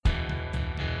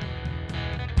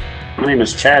My name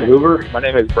is Chad Hoover. My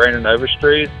name is Brandon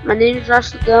Overstreet. My name is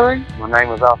Russell Dillon. My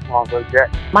name is Alfonso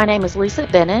Jack. My name is Lisa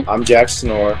Bennett. I'm Jack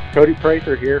Snore. Cody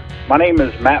Prather here. My name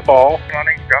is Matt Ball. My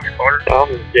name is Josh Carter. My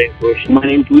name is James Bush. My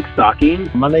name is Luke Stocking.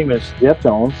 My name is Jeff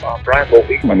Jones. Brian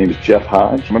Volpe. My name is Jeff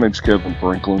Hodge. My name is Kevin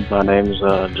Franklin. My name is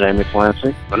Jamie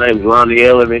Clancy. My name is Lonnie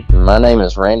Ellaby. My name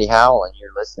is Randy Howell, and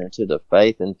you're listening to the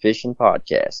Faith and Fishing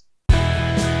Podcast.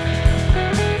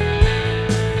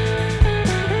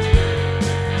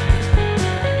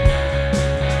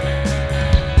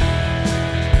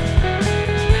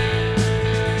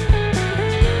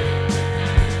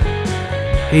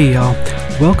 Hey y'all,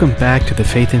 welcome back to the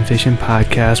Faith and Fishing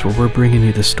Podcast, where we're bringing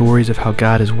you the stories of how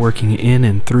God is working in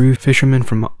and through fishermen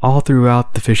from all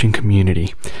throughout the fishing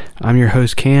community. I'm your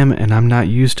host Cam, and I'm not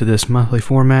used to this monthly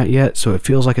format yet, so it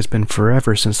feels like it's been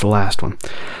forever since the last one.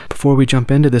 Before we jump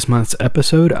into this month's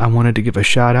episode, I wanted to give a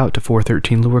shout out to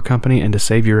 413 Lure Company and to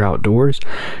Savior Outdoors.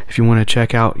 If you want to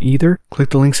check out either, click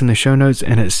the links in the show notes,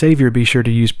 and at Savior be sure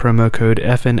to use promo code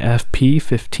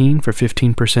FNFP15 for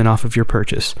 15% off of your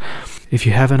purchase. If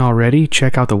you haven't already,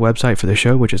 check out the website for the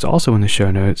show, which is also in the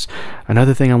show notes.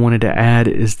 Another thing I wanted to add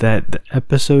is that the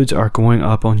episodes are going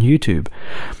up on YouTube.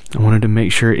 I wanted to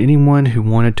make sure anyone who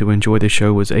wanted to enjoy the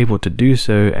show was able to do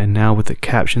so, and now with the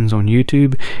captions on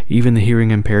YouTube, even the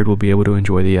hearing impaired will be able to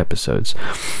enjoy the episodes.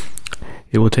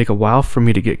 It will take a while for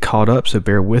me to get caught up, so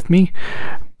bear with me,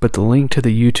 but the link to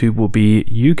the YouTube will be,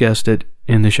 you guessed it,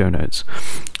 in the show notes.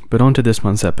 But on to this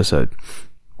month's episode.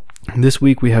 This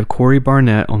week we have Corey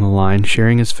Barnett on the line,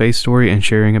 sharing his faith story and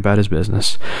sharing about his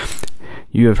business.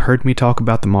 You have heard me talk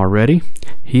about them already.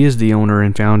 He is the owner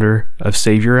and founder of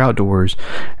Savior Outdoors,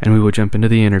 and we will jump into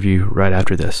the interview right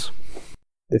after this.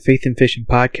 The Faith and Fishing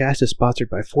Podcast is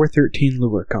sponsored by 413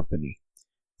 Lure Company.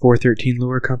 413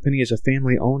 Lure Company is a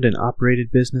family-owned and operated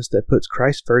business that puts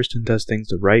Christ first and does things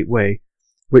the right way,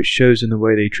 which shows in the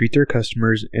way they treat their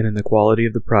customers and in the quality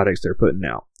of the products they're putting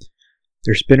out.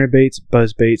 Their spinnerbaits,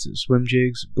 buzzbaits, swim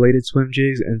jigs, bladed swim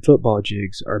jigs, and football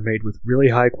jigs are made with really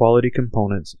high quality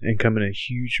components and come in a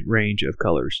huge range of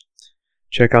colors.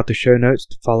 Check out the show notes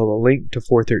to follow a link to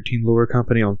 413 Lure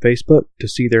Company on Facebook to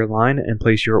see their line and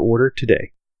place your order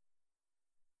today.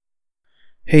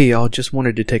 Hey y'all, just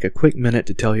wanted to take a quick minute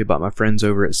to tell you about my friends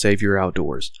over at Savior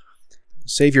Outdoors.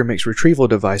 Savior makes retrieval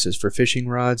devices for fishing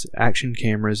rods, action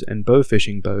cameras, and bow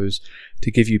fishing bows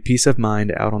to give you peace of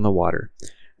mind out on the water.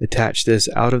 Attach this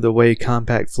out-of-the-way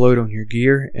compact float on your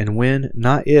gear, and when,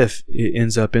 not if, it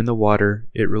ends up in the water,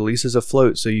 it releases a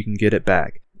float so you can get it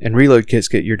back. And reload kits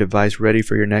get your device ready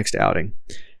for your next outing.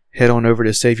 Head on over to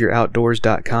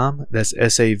SaviorOutdoors.com, that's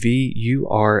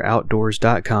SAVUR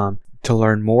Outdoors.com, to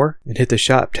learn more, and hit the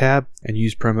shop tab and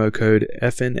use promo code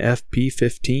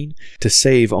FNFP15 to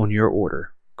save on your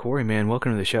order. Corey, man,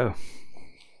 welcome to the show.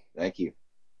 Thank you.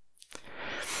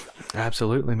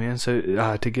 Absolutely, man. So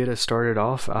to get us started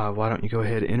off, why don't you go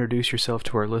ahead and introduce yourself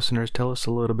to our listeners? Tell us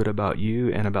a little bit about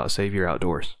you and about Savior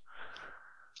Outdoors.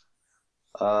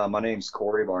 My name's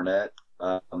Corey Barnett.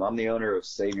 I'm the owner of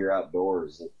Savior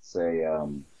Outdoors. It's a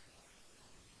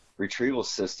retrieval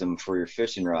system for your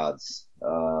fishing rods.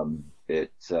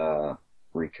 It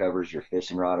recovers your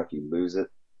fishing rod if you lose it.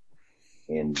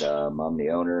 And I'm the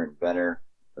owner, inventor.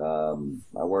 I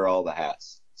wear all the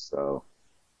hats. So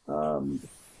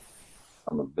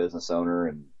I'm a business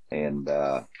owner, and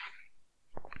I'm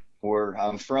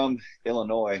from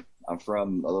Illinois. I'm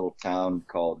from a little town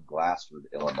called Glassford,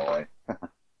 Illinois.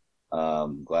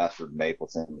 Glassford,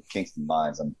 Mapleton, Kingston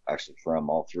Mines. I'm actually from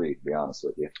all three, to be honest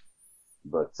with you.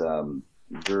 But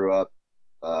grew up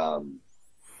part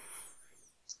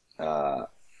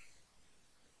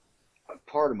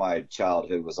of my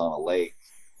childhood was on a lake,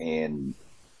 and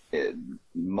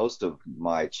most of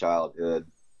my childhood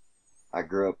I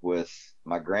grew up with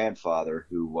my grandfather,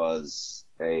 who was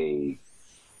a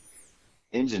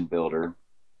engine builder,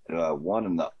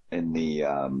 one in the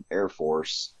Air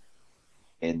Force,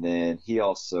 and then he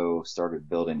also started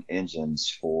building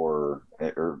engines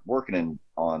working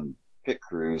on pit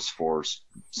crews for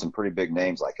some pretty big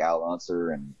names like Al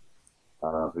Unser, and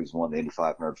who's won the Indy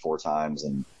 500 4 times.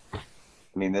 And I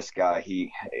mean, this guy,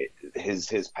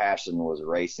 his passion was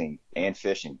racing and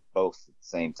fishing both at the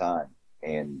same time.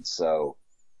 And so,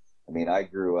 I mean, I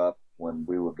grew up when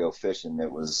we would go fishing,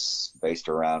 it was based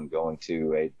around going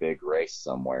to a big race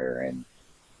somewhere. And,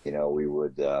 you know, we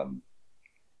would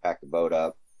pack the boat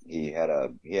up. He had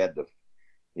the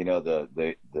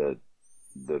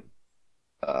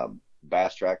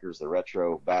bass trackers, the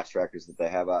retro bass trackers that they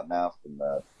have out now from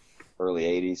the early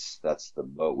 80s. That's the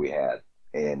boat we had.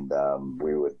 And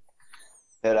we would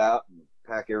head out and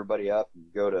pack everybody up and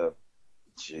go to,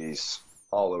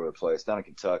 all over the place, down in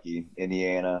Kentucky,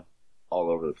 Indiana, all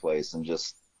over the place. And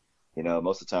just,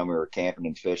 most of the time we were camping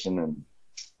and fishing. And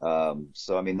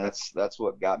so, I mean, that's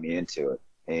what got me into it.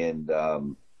 And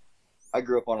I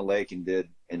grew up on a lake and did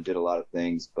a lot of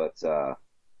things. But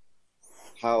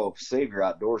how Savior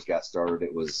Outdoors got started,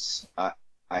 it was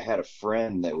I had a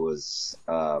friend that was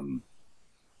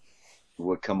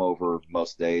would come over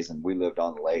most days, and we lived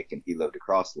on the lake, and he lived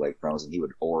across the lake from us, and he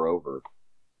would oar over.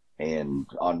 And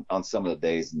on some of the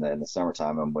days in the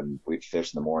summertime, and when we'd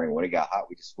fish in the morning, when it got hot,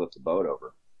 we just flipped the boat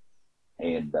over.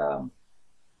 And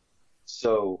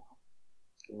so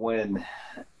when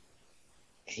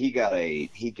he got a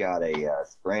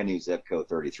brand new Zebco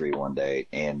 33 one day,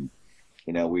 and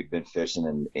we'd been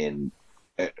fishing, and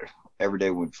every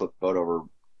day when we'd flip the boat over,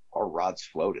 our rods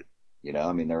floated.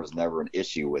 I mean, there was never an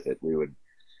issue with it. We would,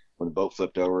 when the boat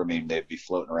flipped over, I mean, they'd be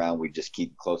floating around. We'd just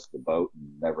keep close to the boat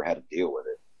and never had to deal with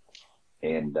it.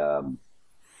 And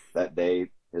that day,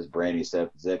 his brand new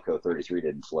Zebco 33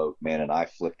 didn't float, man, and I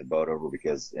flipped the boat over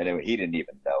because, anyway, he didn't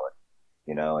even know it,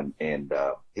 and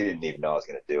he didn't even know I was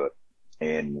going to do it.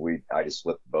 And I just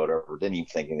flipped the boat over, didn't even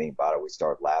think anything about it. We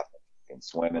started laughing and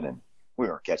swimming, and we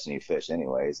weren't catching any fish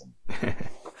anyways. And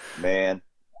man,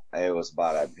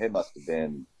 it must have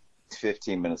been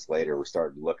 15 minutes later, we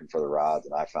started looking for the rods,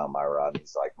 and I found my rod, and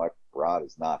he's like, my rod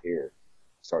is not here.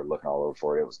 Started looking all over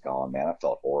for it. It was gone, man. I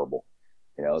felt horrible.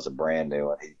 It was a brand new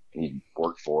one. He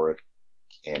worked for it.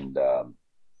 And,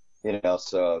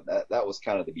 so that was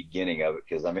kind of the beginning of it.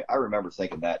 Cause I mean, I remember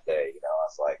thinking that day, I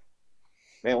was like,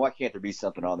 man, why can't there be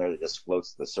something on there that just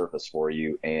floats to the surface for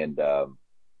you? And,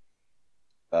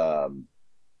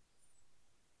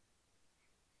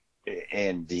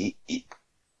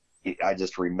 I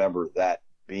just remember that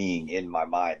being in my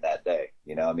mind that day.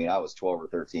 I mean, I was 12 or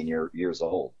 13 years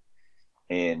old.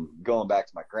 And going back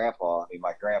to my grandpa, I mean,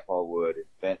 my grandpa would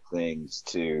invent things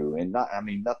nothing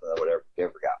that would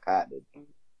ever got patented.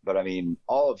 But I mean,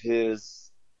 all of his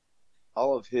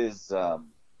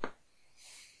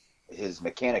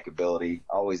mechanic ability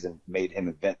always made him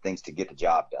invent things to get the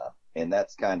job done. And that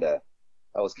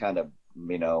was kind of,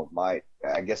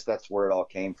 I guess that's where it all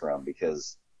came from,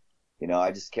 because,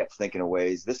 I just kept thinking of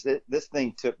ways. This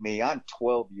thing took me, I'm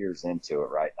 12 years into it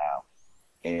right now.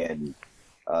 And,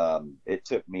 it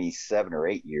took me 7 or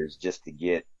 8 years just to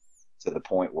get to the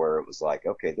point where it was like,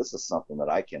 okay, this is something that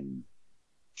I can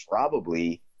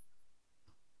probably,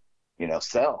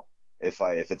 sell if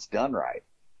it's done right.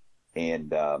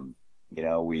 And,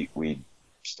 we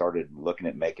started looking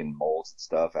at making molds and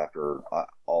stuff after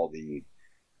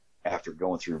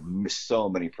going through so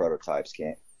many prototypes,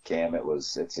 Cam,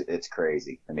 it's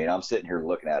crazy. I mean, I'm sitting here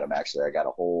looking at them. Actually, I got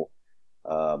a whole,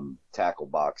 tackle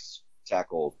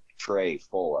tray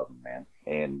full of them, man.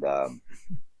 And,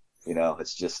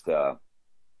 it's just,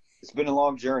 it's been a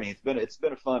long journey. It's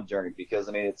been a fun journey because,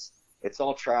 I mean, it's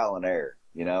all trial and error,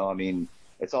 I mean,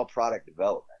 it's all product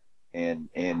development, and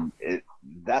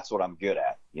that's what I'm good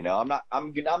at. I'm not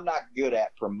good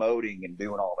at promoting and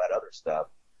doing all that other stuff.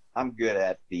 I'm good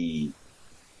at the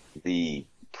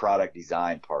product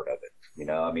design part of it.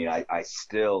 I mean, I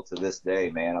still, to this day,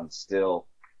 man, I'm still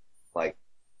like,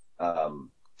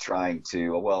 I'm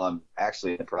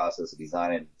actually in the process of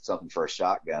designing something for a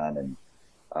shotgun, and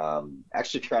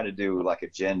actually trying to do like a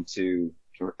Gen 2,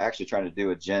 actually trying to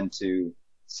do a Gen 2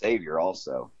 Savior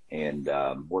also, and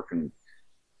talk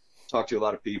to a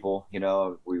lot of people.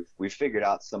 We've figured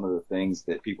out some of the things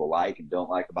that people like and don't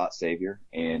like about Savior,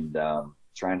 and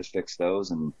trying to fix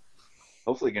those, and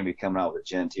hopefully going to be coming out with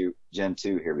Gen 2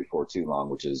 here before too long,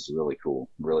 which is really cool.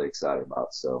 I'm really excited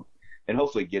about. So, and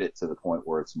hopefully get it to the point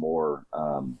where it's more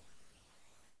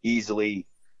easily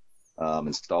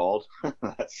installed.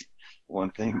 That's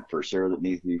one thing for sure that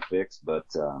needs to be fixed. But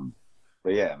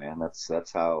yeah, man, that's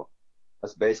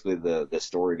basically the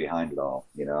story behind it all.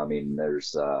 I mean,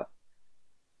 there's a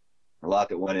lot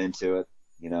that went into it.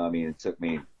 I mean, it took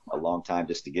me a long time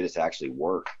just to get it to actually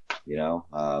work.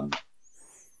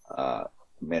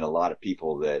 A lot of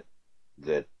people that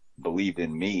believed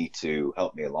in me to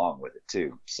help me along with it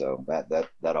too. So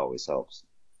that always helps.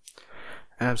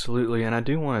 Absolutely. And I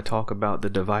do want to talk about the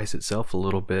device itself a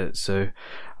little bit. So,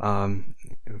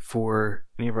 for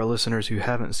any of our listeners who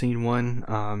haven't seen one,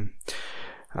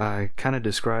 kind of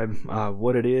describe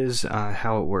what it is,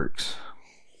 how it works.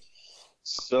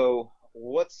 So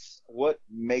what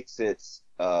makes it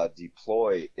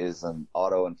deploy is an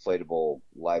auto inflatable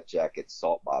life jacket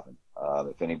salt bobbin.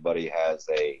 If anybody has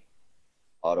a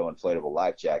auto inflatable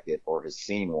life jacket or has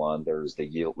seen one, there's the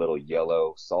little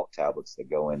yellow salt tablets that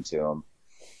go into them.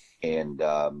 And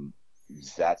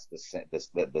that's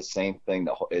the same thing.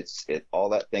 All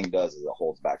that thing does is it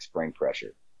holds back spring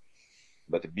pressure.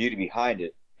 But the beauty behind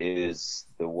it is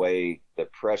the way the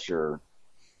pressure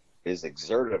is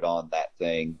exerted on that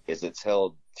thing is it's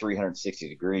held 360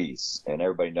 degrees, and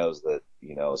everybody knows that,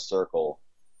 you know, a circle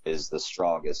is the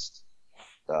strongest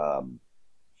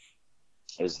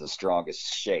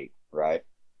shape, right?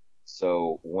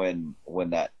 So when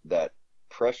that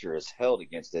pressure is held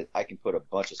against it, I can put a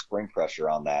bunch of spring pressure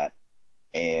on that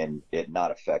and it not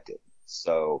affect it.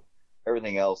 So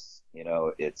everything else, you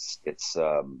know, it's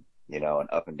you know, an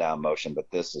up and down motion, but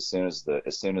this, as soon as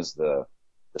the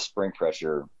spring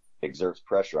pressure exerts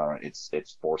pressure on it,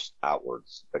 it's forced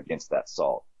outwards against that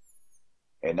salt.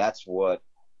 And that's what,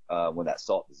 when that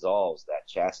salt dissolves, that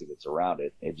chassis that's around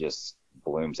it, it just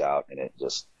blooms out and it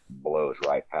just blows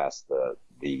right past the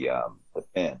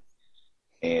pin.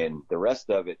 And the rest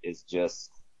of it is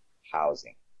just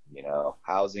housing, you know,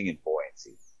 housing and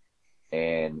buoyancy.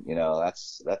 And, you know,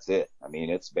 that's it. I mean,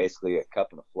 it's basically a cup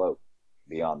and a float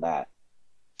beyond that.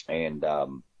 And,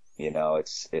 you know,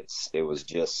 it was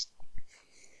just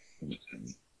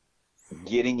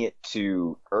getting it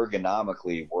to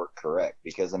ergonomically work correct.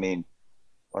 Because, I mean,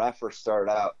 when I first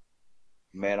started out,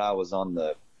 man, I was on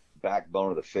the backbone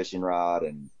of the fishing rod,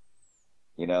 and,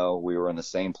 you know, we were in the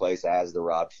same place as the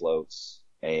rod floats.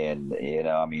 And, you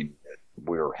know, I mean,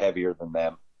 we were heavier than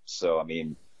them. So, I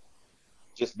mean,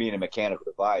 just being a mechanical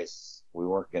device, we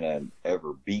weren't going to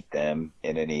ever beat them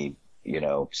in any, you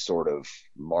know, sort of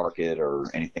market or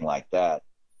anything like that.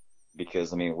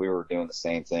 Because, I mean, we were doing the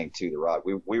same thing to the rod.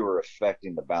 We were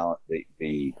affecting the balance,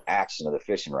 the action of the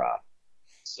fishing rod.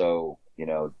 So, you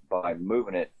know, by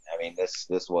moving it, I mean, this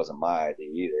wasn't my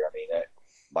idea either. I mean,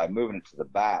 by moving it to the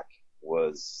back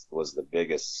was the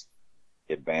biggest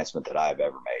advancement that I've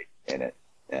ever made in it.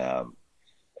 And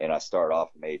I started off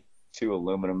and made two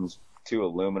aluminum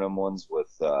ones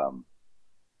with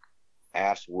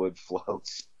ash wood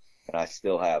floats, and I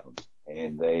still have them.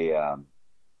 And they'll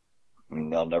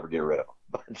never get rid of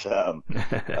them.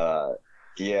 But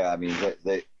yeah, I mean,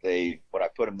 they when I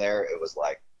put them there, it was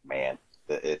like, man,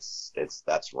 that's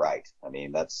right. I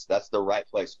mean, that's the right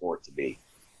place for it to be.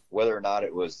 Whether or not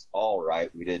it was all right,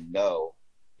 we didn't know,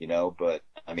 you know, but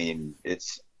I mean,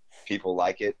 people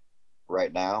like it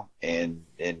right now, and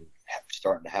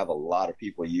starting to have a lot of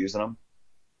people using them.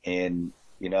 And,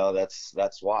 you know, that's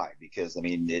why, because I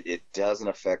mean, it doesn't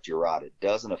affect your rod. It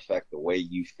doesn't affect the way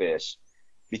you fish,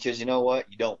 because you know what?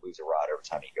 You don't lose a rod every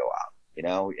time you go out, you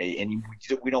know, and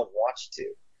we don't want you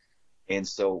to. And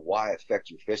so why affect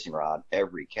your fishing rod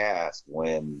every cast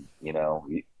when, you know,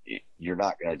 you're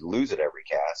not going to lose it every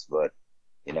cast, but,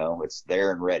 you know, it's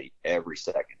there and ready every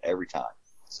second, every time.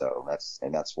 So that's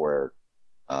where,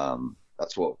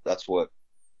 that's what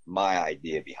my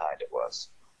idea behind it was.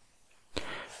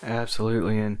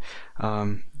 Absolutely. And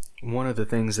one of the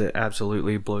things that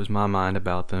absolutely blows my mind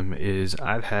about them is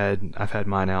I've had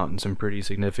mine out in some pretty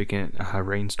significant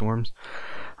rainstorms,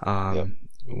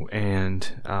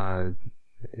 and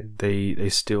they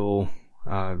still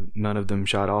none of them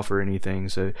shot off or anything.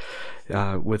 So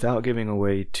without giving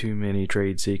away too many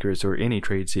trade secrets or any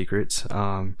trade secrets,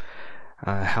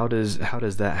 how does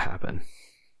that happen?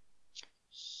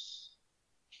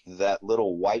 That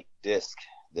little white disc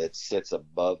that sits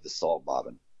above the salt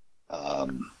bobbin.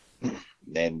 And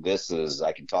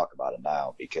I can talk about it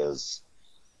now because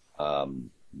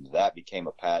that became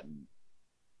a patent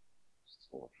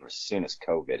as soon as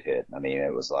COVID hit. I mean,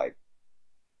 it was like,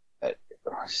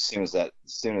 as soon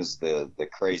as the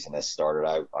craziness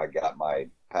started, I got my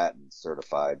patent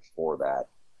certified for that.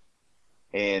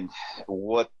 And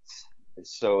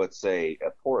so it's a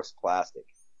porous plastic.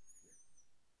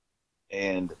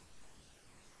 And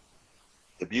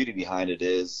the beauty behind it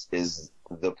is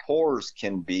the pores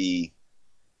can be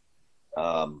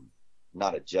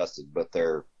not adjusted, but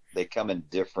they come in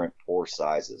different pore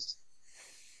sizes.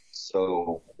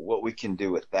 So what we can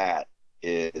do with that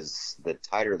is the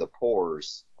tighter the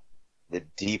pores, the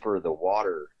deeper the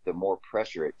water, the more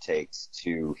pressure it takes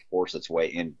to force its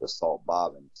way into the salt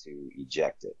bobbin to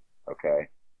eject it. Okay.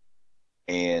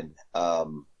 And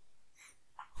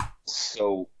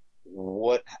so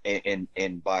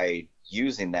and by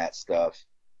using that stuff,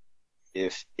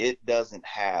 if it doesn't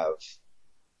have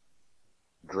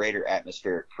greater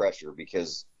atmospheric pressure,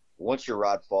 because once your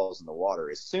rod falls in the water,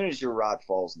 as soon as your rod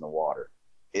falls in the water,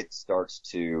 it starts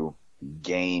to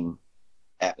gain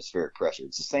atmospheric pressure.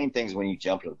 It's the same thing as when you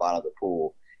jump to the bottom of the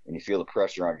pool and you feel the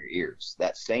pressure on your ears.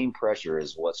 That same pressure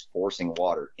is what's forcing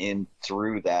water in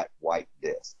through that white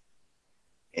disc.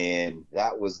 And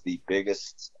that was the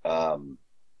biggest, that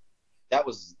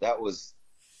was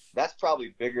that's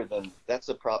probably bigger than that's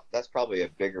probably a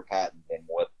bigger patent than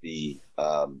what the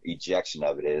ejection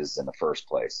of it is in the first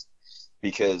place,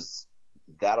 because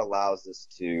that allows us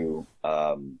to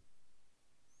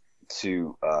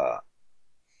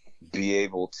be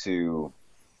able to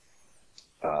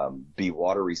be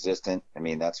water resistant. I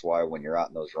mean, that's why when you're out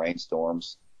in those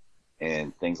rainstorms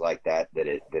and things like that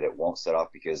it won't set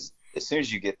off, because as soon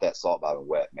as you get that salt bottom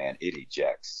wet, man, it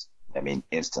ejects. I mean,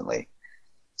 instantly.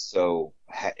 So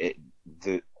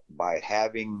by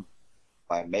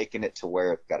making it to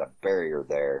where it's got a barrier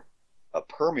there, a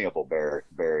permeable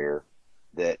barrier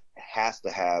that has to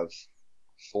have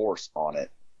force on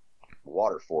it,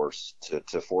 water force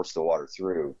to force the water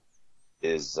through,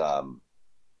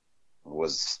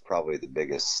 was probably the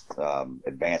biggest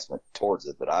advancement towards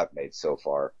it that I've made so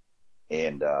far,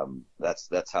 and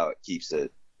that's how it keeps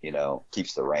the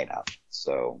rain out.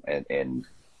 So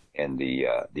and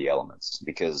the elements,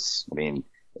 because I mean,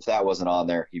 if that wasn't on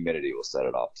there, humidity will set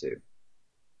it off too.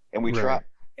 And we tried,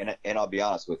 and I'll be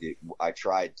honest with you, I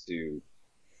tried to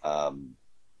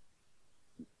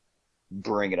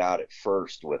bring it out at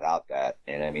first without that,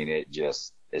 and I mean, it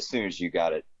just, as soon as we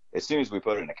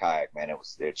put it in a kayak, man,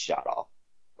 it shot off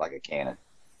like a cannon,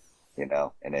 and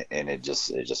it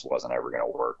just wasn't ever going to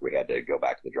work. We had to go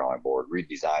back to the drawing board,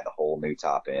 redesign the whole new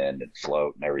top end and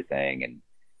float and everything, and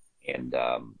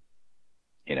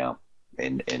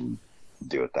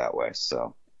do it that way.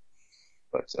 So,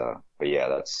 but yeah,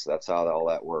 that's how all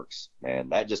that works,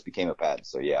 and that just became a patent.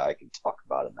 So yeah, I can talk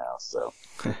about it now. So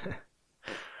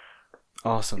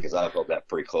awesome, because I've held that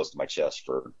pretty close to my chest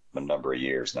for a number of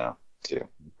years now too.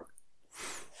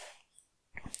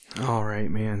 All right,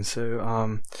 man.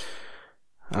 So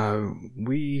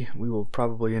we will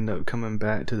probably end up coming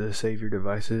back to the Save Your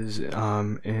Devices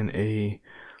in a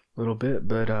little bit,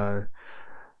 but I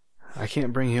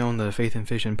can't bring you on the Faith and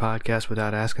Fishing podcast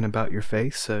without asking about your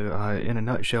faith. So in a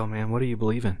nutshell, man, what do you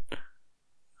believe in?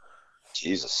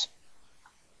 Jesus.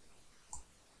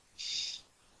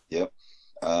 Yep.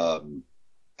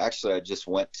 Actually, I just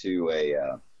went to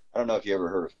I don't know if you ever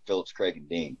heard of Phillips, Craig and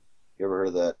Dean. You ever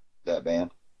heard of that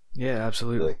band? Yeah,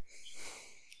 absolutely. Really?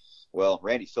 Well,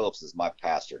 Randy Phillips is my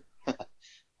pastor.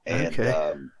 And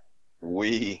okay.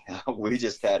 We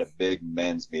just had a big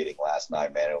men's meeting last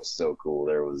night, man. It was so cool.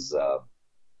 There was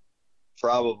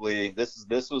probably this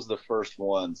was the first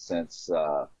one since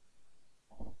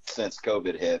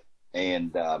COVID hit,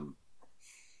 and that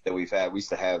we've had. We used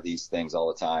to have these things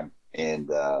all the time, and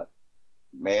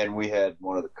man, we had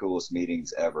one of the coolest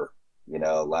meetings ever.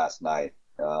 Last night.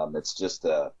 It's just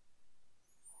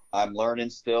I'm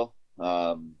learning still.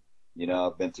 I've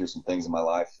been through some things in my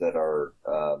life that are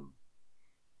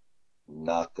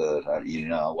not I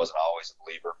wasn't always a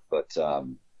believer, but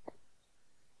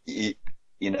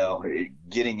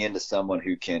getting into someone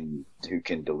who can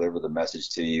deliver the message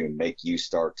to you and make you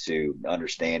start to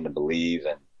understand and believe,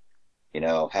 and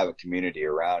have a community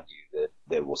around you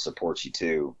that will support you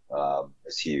too,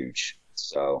 is huge.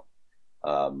 So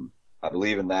I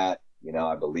believe in that.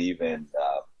 I believe in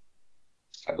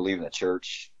the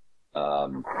church.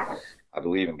 I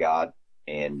believe in God,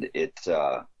 and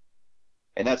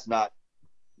and that's not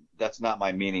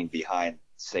my meaning behind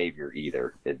Savior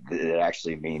either. It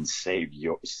actually means save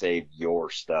your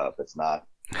stuff. It's not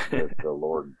the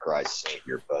Lord Christ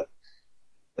Savior, but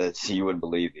you wouldn't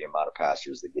believe the amount of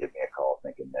pastors that give me a call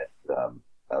thinking that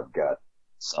I've got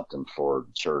something for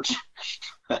the church.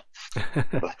 But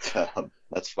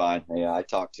that's fine. Yeah, I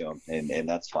talk to them, and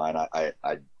that's fine.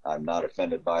 I'm not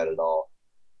offended by it at all.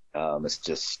 It's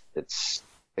just it's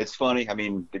funny. I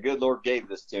mean, the good Lord gave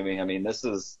this to me. I mean, this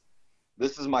is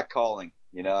my calling.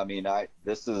 I mean,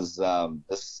 this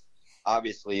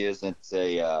obviously isn't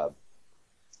a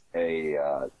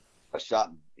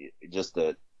shot, just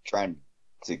trying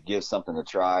to give something to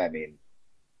try. I mean,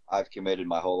 I've committed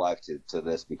my whole life to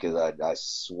this, because I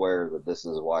swear that this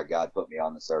is why God put me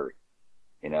on this earth.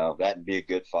 That and be a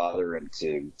good father, and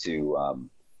to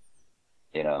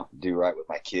do right with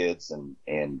my kids, and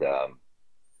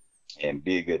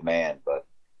be a good man. But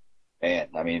man,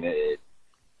 I mean,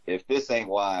 if this ain't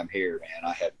why I'm here, man,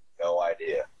 I have no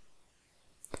idea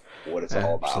what it's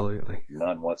all about. Absolutely.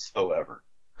 None whatsoever.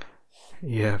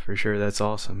 Yeah, for sure. That's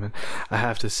awesome. And I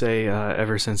have to say,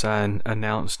 ever since I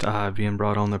announced being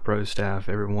brought on the pro staff,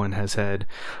 everyone has had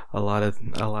a lot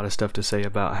of stuff to say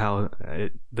about how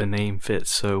the name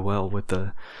fits so well with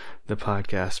the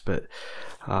podcast. But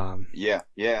yeah,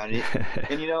 and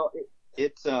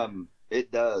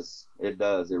it does.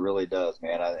 It really does,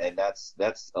 man. And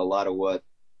that's a lot of what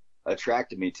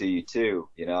attracted me to you too.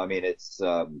 I mean,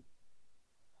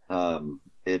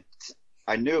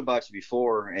 I knew about you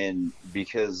before, and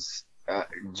because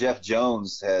Jeff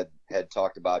Jones had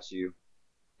talked about you,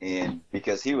 and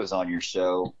because he was on your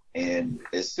show, and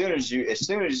as soon as you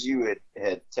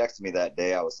had texted me that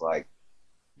day, I was like,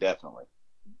 definitely,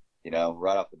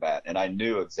 right off the bat, and I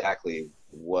knew exactly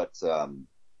what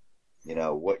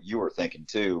what you were thinking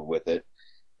too with it,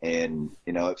 and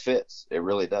it fits. It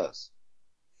really does.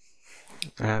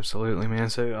 Absolutely, man.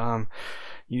 So,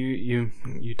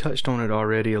 you touched on it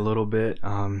already a little bit,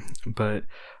 but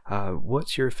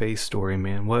what's your faith story,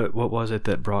 man? What was it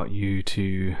that brought you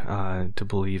to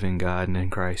believe in God and in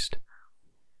Christ?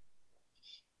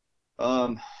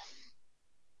 I'll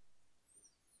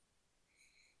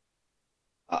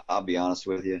be honest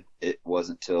with you. It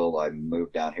wasn't till I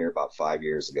moved down here about 5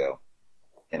 years ago,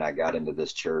 and I got into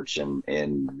this church, and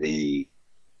the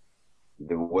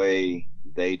way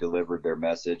they delivered their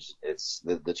message. It's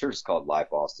the church is called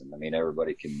Life Austin. I mean,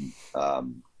 everybody can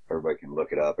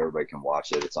look it up. Everybody can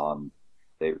watch it. It's on.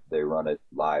 They run it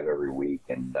live every week,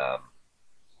 and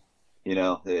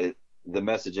the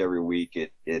message every week.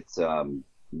 It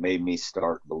made me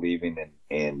start believing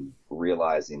and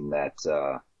realizing that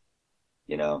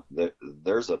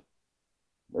there's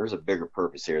a bigger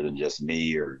purpose here than just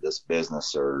me or this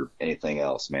business or anything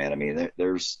else, man. I mean,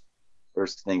 there's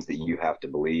things that you have to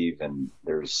believe and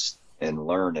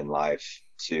learn in life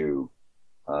to,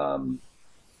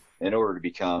 in order to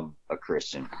become a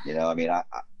Christian. I mean,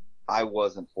 I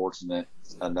wasn't fortunate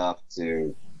enough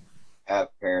to have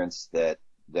parents that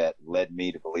led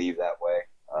me to believe that way.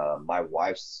 My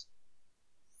wife's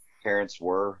parents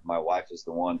were. My wife is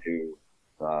the one who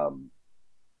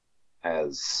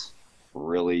has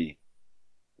really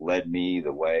led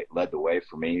the way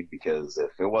for me, because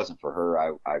if it wasn't for her,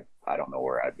 I don't know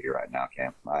where I'd be right now,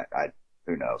 Cam. I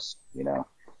who knows,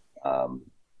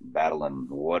 battling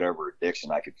whatever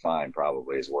addiction I could find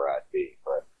probably is where I'd be.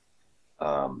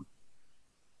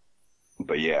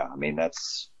 But yeah, I mean,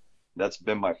 that's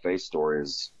been my faith story.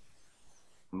 Is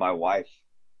my wife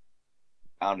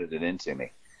pounded it into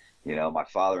me. My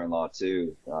father-in-law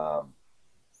too.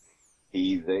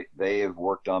 They have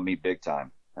worked on me big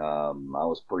time. I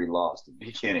was pretty lost at the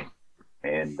beginning,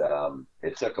 and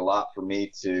it took a lot for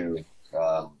me to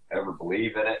ever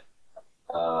believe in it,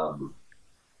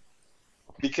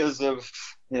 because of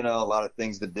a lot of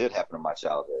things that did happen in my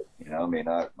childhood. I mean,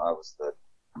 my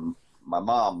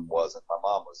mom wasn't. My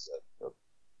mom was a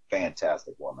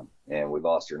fantastic woman, and we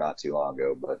lost her not too long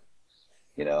ago. But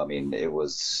I mean, it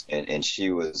was, and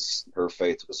she was, her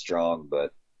faith was strong,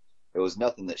 but it was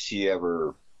nothing that she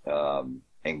ever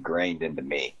ingrained into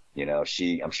me.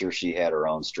 I'm sure she had her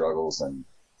own struggles and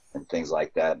things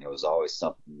like that, and it was always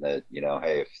something that,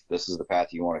 hey, if this is the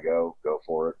path you want to go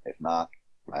for it. If not,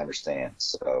 I understand.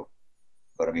 So,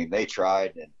 but I mean, they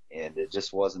tried, and it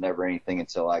just wasn't ever anything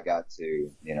until I got to,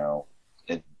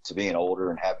 to being older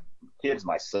and having kids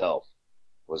myself,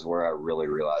 was where I really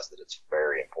realized that it's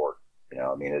very important.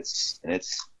 I mean,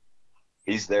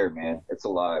 he's there, man. It's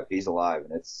alive. He's alive,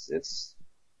 and it's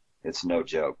no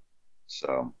joke.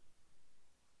 So.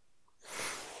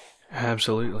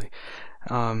 Absolutely.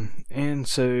 And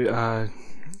so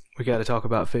we got to talk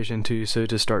about fishing too. So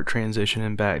to start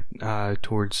transitioning back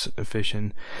towards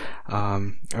fishing,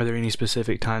 are there any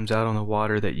specific times out on the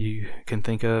water that you can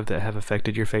think of that have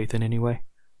affected your faith in any way?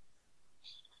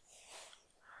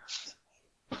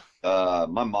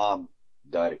 My mom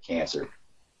died of cancer.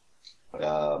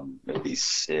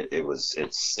 It's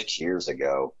 6 years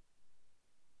ago.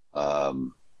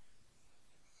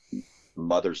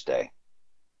 Mother's Day.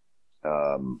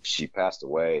 She passed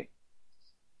away,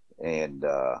 and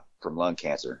from lung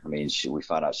cancer. I mean, we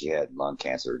found out she had lung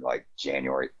cancer like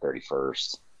January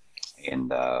 31st,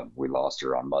 and we lost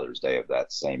her on Mother's Day of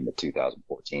that same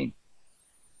 2014.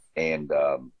 And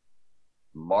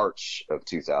March of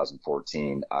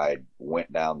 2014, I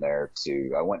went down there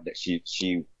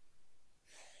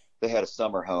they had a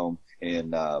summer home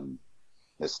in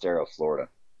Estero, Florida,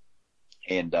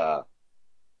 and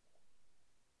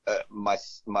my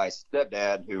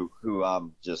stepdad, who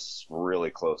I'm just really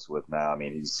close with now. I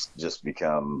mean, he's just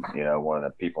become, one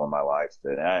of the people in my life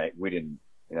that we didn't,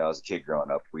 as a kid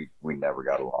growing up, we never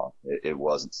got along. It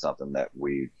wasn't something that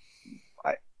we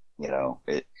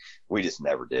just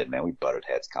never did, man. We butted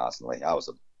heads constantly. I was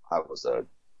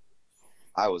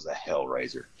a hell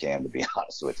raiser, Cam, to be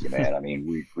honest with you, man. I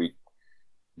mean, we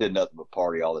did nothing but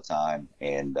party all the time,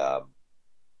 and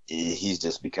he's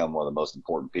just become one of the most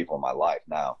important people in my life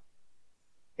now.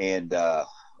 And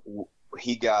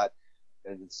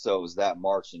so it was that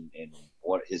March, and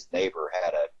what his neighbor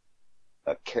had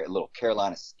a little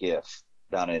Carolina skiff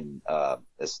down in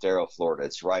Estero, Florida.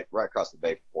 It's right across the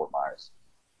bay from Fort Myers.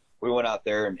 we went out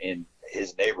there, and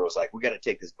his neighbor was like, "We got to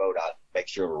take this boat out, make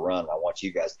sure we run. I want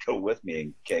you guys to go with me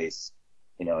in case,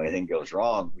 anything goes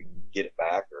wrong. We can get it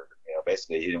back." Or,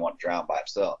 basically, he didn't want to drown by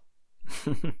himself.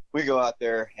 We go out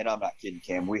there, and I'm not kidding,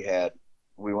 Cam. We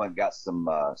went and got some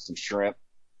shrimp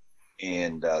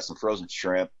and some frozen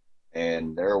shrimp,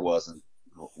 and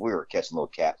we were catching little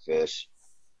catfish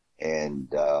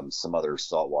and some other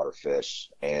saltwater fish,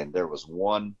 and there was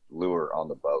one lure on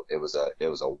the boat. It was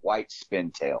a white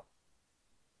spintail,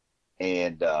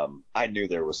 and I knew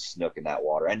there was snook in that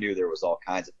water. I knew there was all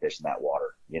kinds of fish in that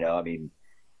water.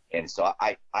 And so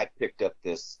I picked up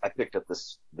this.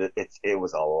 It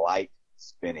was a light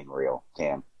spinning reel,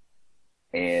 Cam,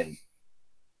 and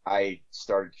I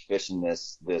started fishing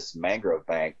this mangrove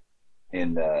bank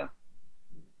in the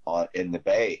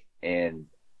bay, and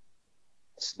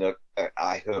snook.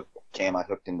 I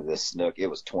hooked into this snook. It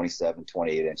was 27,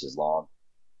 28 inches long.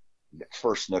 The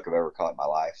first snook I've ever caught in my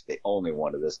life. The only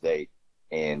one to this date,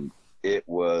 and it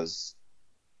was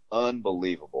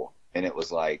unbelievable. And it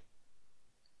was like,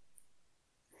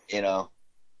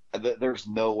 there's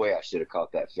no way I should have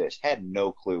caught that fish. Had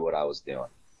no clue what I was doing,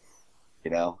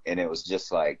 and it was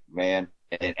just like, man,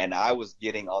 and I was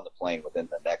getting on the plane within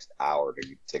the next hour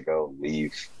to go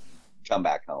come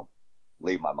back home,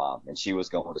 leave my mom, and she was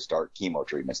going to start chemo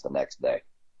treatments the next day.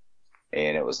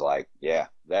 And it was like, yeah,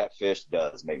 that fish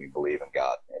does make me believe in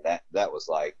God. And that was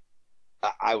like,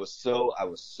 I was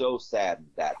so sad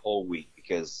that whole week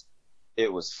because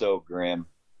it was so grim.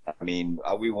 I mean,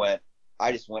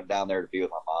 I just went down there to be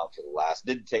with my mom for the last.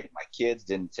 Didn't take my kids,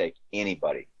 didn't take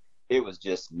anybody. It was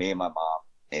just me and my mom,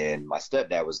 and my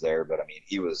stepdad was there, but I mean,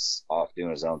 he was off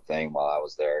doing his own thing while I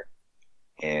was there.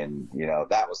 And,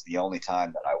 that was the only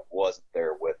time that I wasn't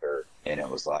there with her. And it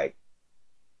was like,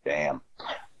 damn,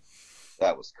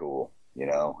 that was cool,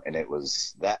 and it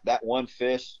was that one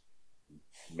fish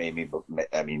made me,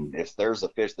 I mean, if there's a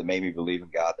fish that made me believe in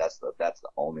God, that's the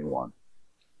only one,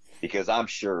 because I'm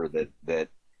sure that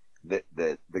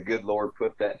the good Lord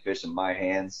put that fish in my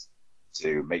hands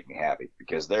to make me happy,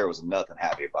 because there was nothing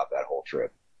happy about that whole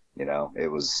trip. It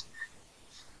was,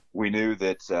 we knew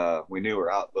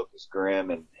her outlook was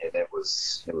grim, and it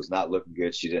was not looking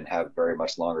good. She didn't have very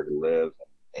much longer to live,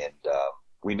 and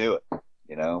we knew it.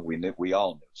 We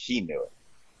all knew. She knew it,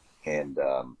 and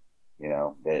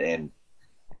and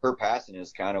her passing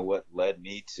is kind of what led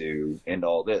me to end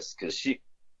all this, because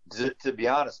to be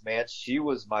honest, man, she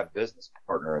was my business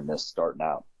partner in this starting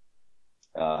out.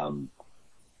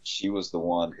 She was the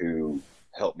one who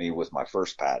helped me with my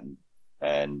first patent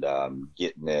and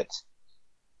getting it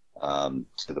to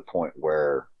the point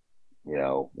where,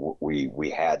 we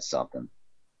had something,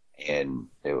 and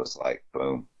it was like,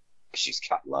 boom, she's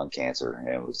got lung cancer. And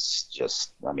it was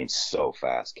just, I mean, so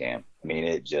fast, Cam. I mean,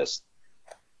 it just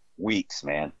weeks,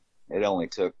 man. It only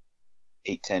took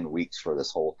 8-10 weeks for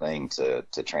this whole thing to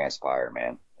transpire,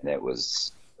 man. And it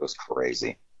was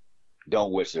crazy.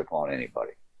 Don't wish it upon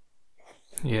anybody.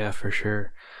 Yeah, for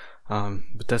sure.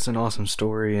 But that's an awesome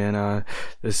story, and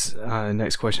this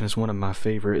next question is one of my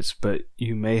favorites, but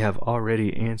you may have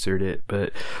already answered it,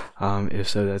 but if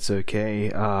so, that's okay.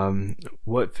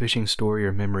 What fishing story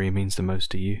or memory means the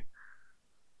most to you?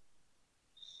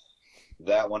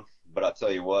 That one, but I'll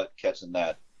tell you what, catching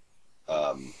that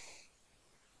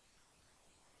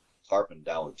tarpon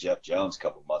down with Jeff Jones a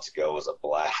couple months ago was a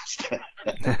blast.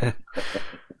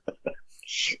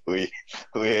 we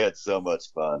had so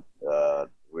much fun.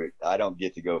 I don't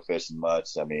get to go fishing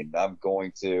much. I mean, I'm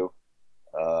going to.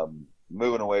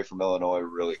 Moving away from Illinois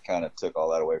really kind of took all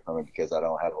that away from me, because I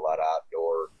don't have a lot of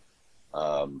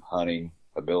outdoor hunting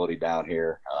ability down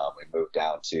here. We moved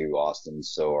down to Austin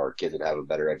so our kids would have a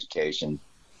better education,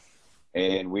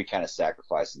 and we kind of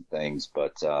sacrificed some things,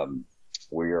 but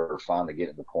we are finally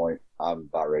getting to the point. I'm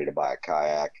about ready to buy a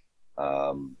kayak,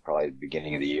 probably at the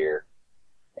beginning of the year,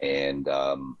 and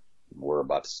we're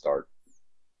about to start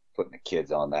putting the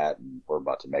kids on that, and we're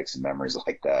about to make some memories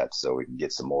like that so we can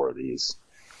get some more of these.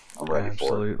 I'm ready for it.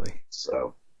 Absolutely.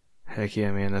 So, heck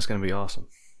yeah, man, that's going to be awesome.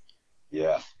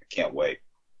 Yeah, I can't wait.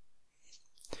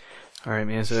 All right,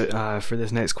 man. So for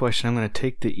this next question, I'm going to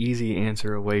take the easy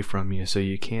answer away from you. So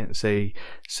you can't say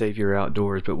save your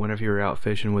outdoors, but whenever you're out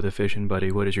fishing with a fishing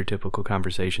buddy, what is your typical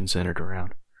conversation centered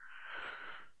around?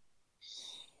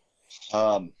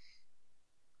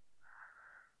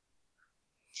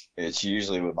 It's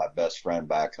usually with my best friend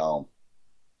back home,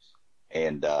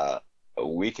 and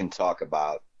we can talk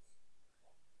about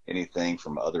anything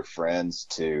from other friends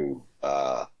to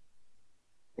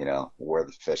where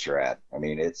the fish are at. I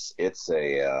mean, it's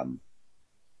a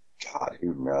God,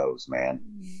 who knows, man.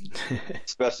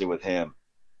 Especially with him.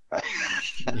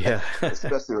 Yeah.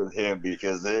 Especially with him,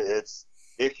 because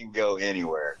it can go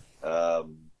anywhere.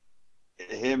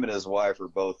 Him and his wife are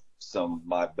both some of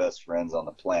my best friends on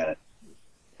the planet,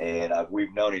 and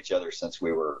we've known each other since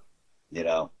we were,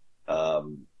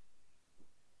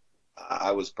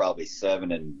 I was probably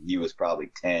 7 and he was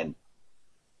probably 10,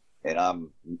 and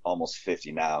I'm almost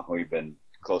 50 now. We've been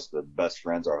close to best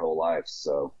friends our whole life.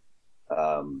 So,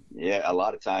 yeah, a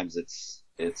lot of times it's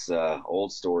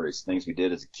old stories, things we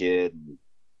did as a kid, and,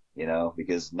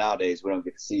 because nowadays we don't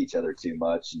get to see each other too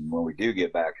much. And when we do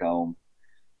get back home,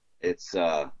 it's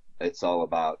all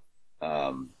about,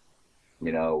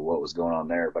 what was going on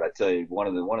there. But I tell you, one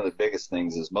of the biggest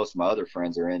things is most of my other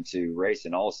friends are into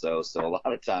racing also. So a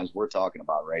lot of times we're talking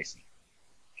about racing,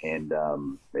 and,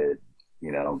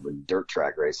 dirt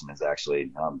track racing is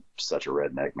actually, I'm such a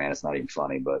redneck, man. It's not even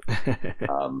funny, but,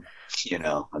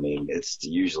 it's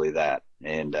usually that.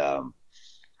 And,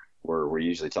 we're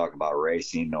usually talking about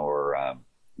racing or,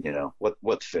 what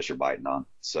the fish are biting on.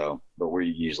 So, but we're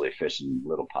usually fishing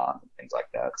little ponds and things like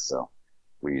that. So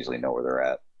we usually know where they're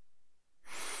at.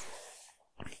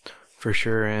 For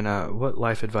sure. And what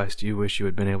life advice do you wish you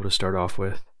had been able to start off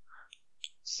with?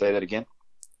 Say that again.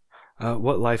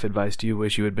 What life advice do you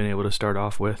wish you had been able to start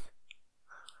off with?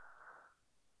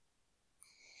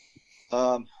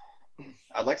 I'd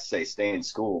like to say stay in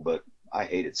school, but I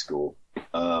hated school.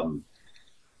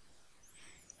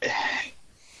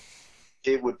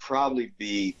 It would probably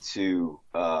be to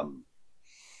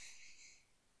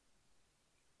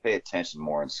pay attention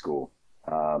more in school.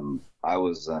 I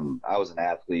was an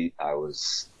athlete. I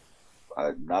was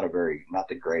not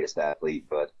the greatest athlete,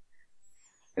 but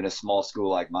in a small school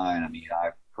like mine,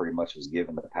 I pretty much was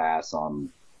given the pass on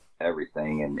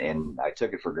everything, and I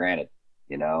took it for granted,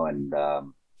 and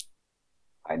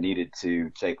I needed to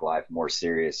take life more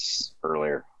serious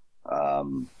earlier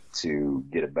to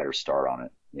get a better start on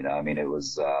it. And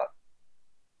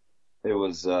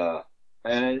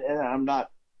I'm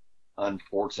not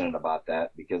unfortunate about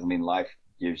that, because life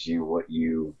gives you what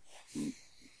you're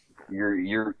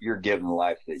given the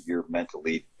life that you're meant to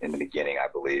lead in the beginning, I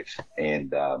believe.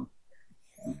 And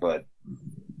but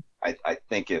I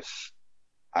think if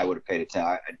I would have paid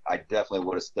attention, I definitely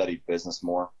would have studied business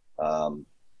more, and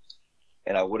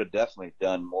I would have definitely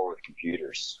done more with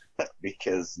computers,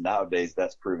 because nowadays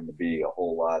that's proven to be a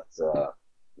whole lot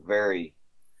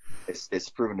it's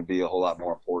proven to be a whole lot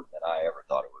more important than I ever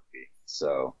thought it would be.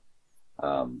 So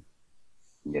that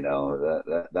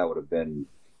would have been,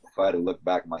 if I had to look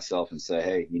back at myself and say,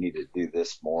 hey, you need to do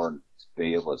this more, and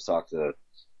be able to talk to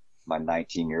my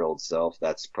 19-year-old self,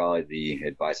 that's probably the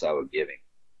advice I would give him.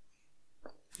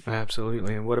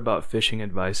 Absolutely. And what about fishing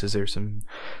advice? Is there some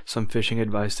fishing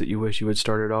advice that you wish you had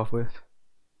started off with?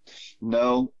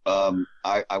 No,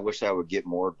 I wish I would get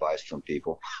more advice from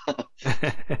people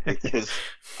because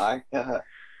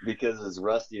as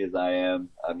rusty as I am,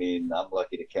 I'm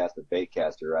lucky to cast a bait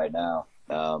caster right now.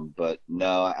 But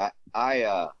no,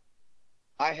 I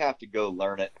have to go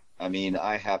learn it.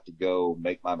 I have to go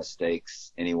make my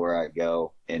mistakes anywhere I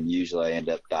go, and usually I end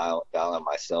up dialing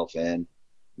myself in.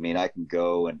 I can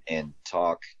go and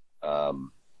talk,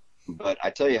 but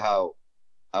I tell you how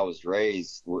I was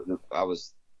raised. I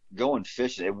was going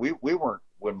fishing. We weren't,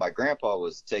 when my grandpa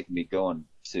was taking me going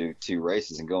to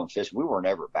races and going fishing, we weren't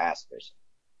ever bass fishing.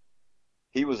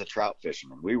 He was a trout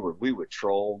fisherman. We would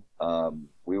troll.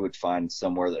 We would find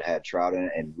somewhere that had trout in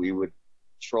it, and we would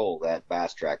troll that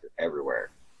bass tracker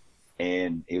everywhere.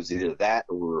 And it was either that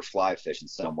or we were fly fishing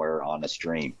somewhere on a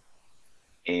stream.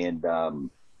 And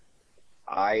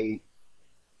I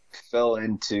fell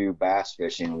into bass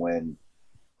fishing when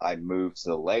I moved to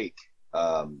the lake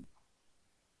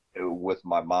with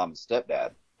my mom and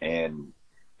stepdad, and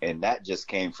that just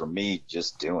came from me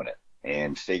just doing it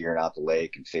and figuring out the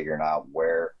lake and figuring out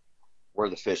where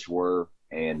the fish were,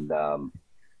 and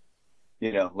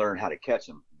learn how to catch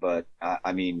them. But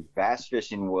bass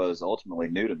fishing was ultimately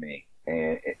new to me,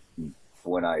 and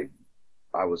when I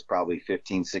was probably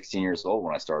 15, 16 years old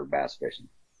when I started bass fishing.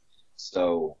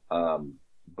 So,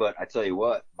 but I tell you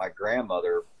what, my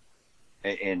grandmother,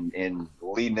 and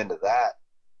leading into that,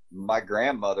 my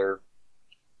grandmother,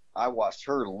 I watched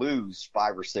her lose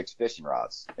 5 or 6 fishing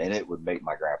rods, and it would make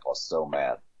my grandpa so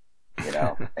mad,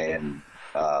 and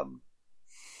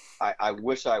I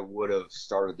wish I would have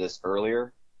started this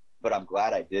earlier, but I'm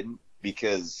glad I didn't,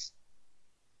 because,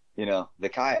 the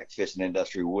kayak fishing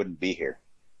industry wouldn't be here,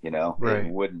 Right.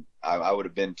 It wouldn't, I would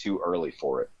have been too early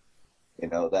for it.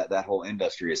 That whole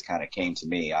industry has kind of came to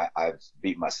me. I've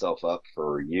beat myself up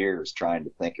for years trying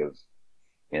to think of,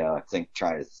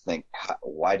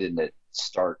 why didn't it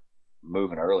start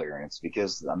moving earlier, and it's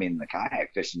because, I mean, the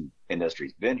kayak fishing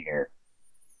industry's been here,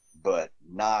 but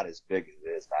not as big as it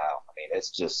is now. I mean,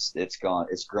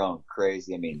 it's grown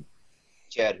crazy. I mean,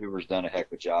 Chad Hoover's done a heck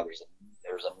of a job.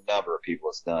 There's a number of people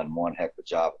that's done one heck of a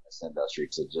job in this industry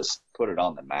to just put it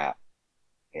on the map.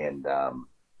 And,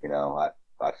 you know,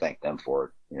 I thank them for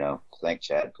it, you know, thank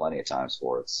Chad plenty of times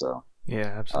for it. So,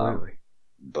 Yeah, absolutely.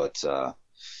 But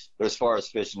as far as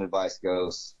fishing advice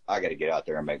goes, I got to get out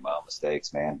there and make my own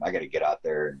mistakes, man. I got to get out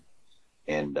there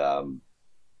and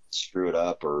screw it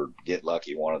up or get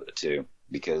lucky, one of the two,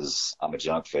 because I'm a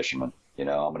junk fisherman. You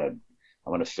know, I'm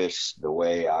gonna fish the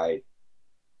way I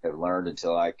have learned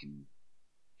until I can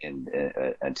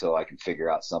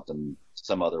figure out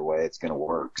some other way it's gonna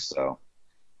work. So,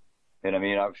 and I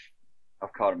mean,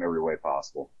 I've caught them every way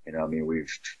possible. You know, I mean, we've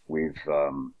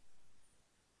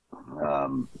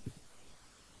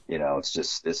you know, it's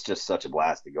just such a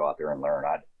blast to go out there and learn.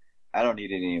 I don't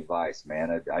need any advice,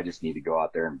 man. I just need to go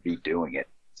out there and be doing it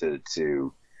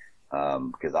because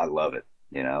I love it,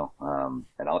 you know,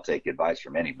 and I'll take advice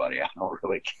from anybody. I don't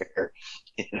really care,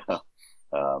 you know.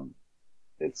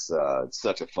 It's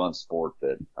such a fun sport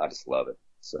that I just love it.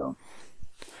 So.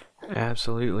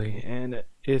 Absolutely. And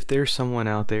if there's someone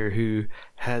out there who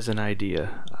has an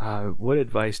idea, what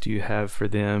advice do you have for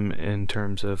them in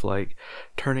terms of like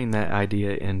turning that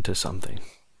idea into something?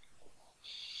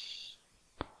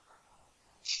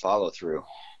 Follow through.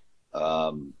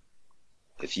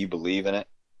 If you believe in it,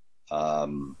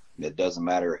 it doesn't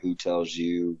matter who tells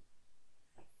you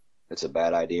it's a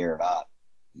bad idea or not.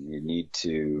 You need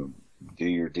to do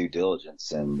your due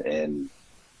diligence and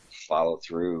follow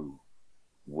through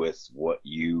with what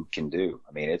you can do.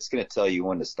 I mean, it's going to tell you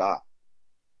when to stop.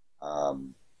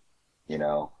 You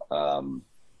know,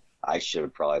 I should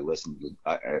have probably listened.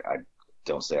 I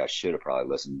don't say I should have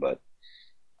probably listened, but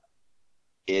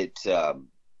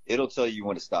it'll tell you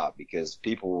when to stop, because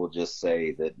people will just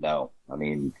say that no. I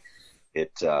mean,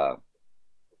 it's not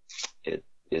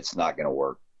going to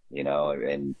work, you know,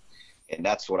 and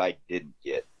that's what I didn't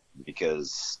get,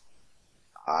 because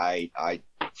I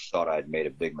thought I'd made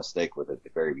a big mistake with it at the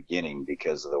very beginning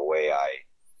because of the way I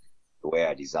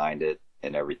designed it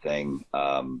and everything.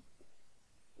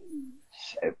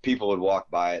 People would walk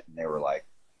by it and they were like,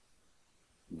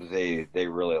 they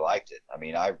really liked it. I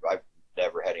mean, I've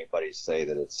never had anybody say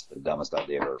that it's the dumbest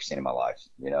idea I've ever seen in my life.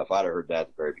 You know, if I'd have heard that at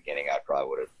the very beginning, I probably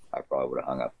would have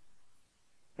hung up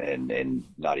and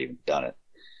not even done it.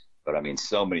 But I mean,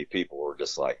 so many people were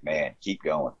just like, man, keep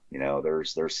going. You know,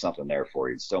 there's something there for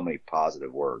you. So many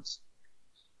positive words.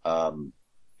 And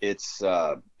when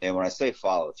I say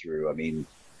follow through, I mean,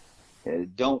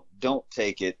 don't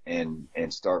take it and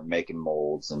start making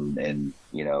molds and,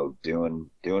 you know, doing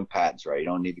patents, right? You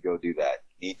don't need to go do that.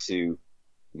 You need to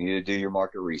do your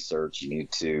market research. You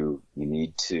need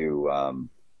to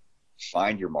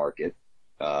find your market.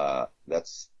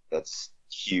 That's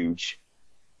huge.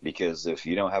 Because if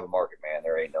you don't have a market, man,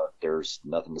 there's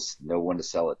no one to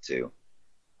sell it to.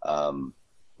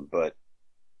 But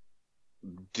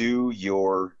do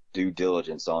your due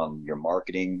diligence on your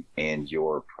marketing and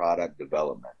your product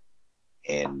development,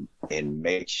 and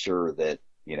make sure that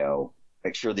you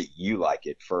like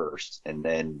it first, and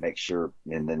then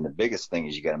the biggest thing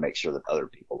is you got to make sure that other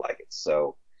people like it.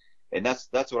 So, and that's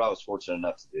what I was fortunate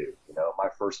enough to do. You know, my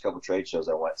first couple trade shows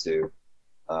I went to,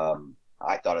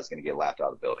 I thought I was going to get laughed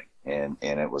out of the building. And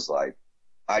it was like,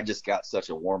 I just got such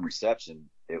a warm reception.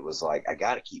 It was like, I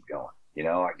got to keep going, you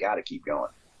know, I got to keep going.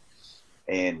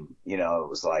 And, you know, it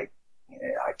was like,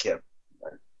 I kept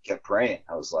praying.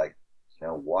 I was like, you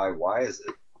know, why is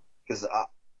it? Because to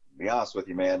be honest with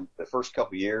you, man, the first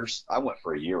couple of years, I went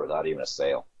for a year without even a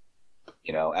sale.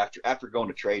 You know, after going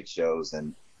to trade shows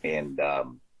and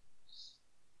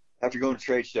after going to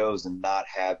trade shows and not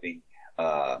having,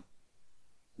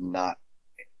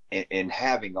 and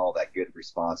having all that good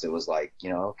response, it was like, you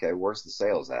know, okay, where's the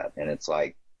sales at? And it's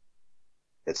like,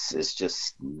 it's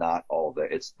just not all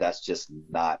that's just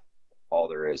not all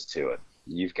there is to it.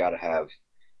 You've got to have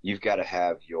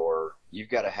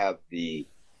the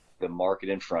market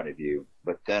in front of you,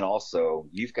 but then also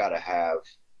you've got to have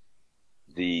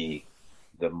the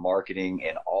marketing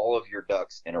and all of your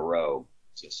ducks in a row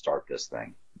to start this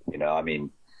thing. You know, I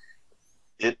mean,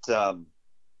 it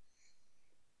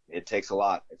takes a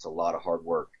lot. It's a lot of hard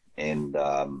work, and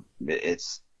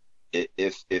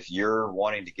if you're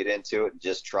wanting to get into it and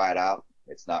just try it out,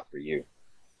 it's not for you.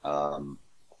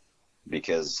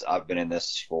 Because I've been in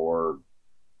this we've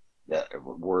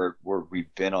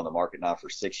been on the market now for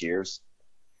 6 years,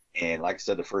 and like I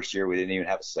said, the first year we didn't even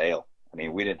have a sale. I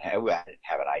mean, I didn't have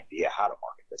an idea how to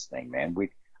market this thing, man.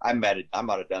 I might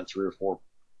have done 3 or 4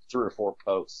 3 or 4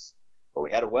 posts, but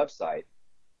we had a website,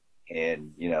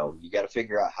 and you got to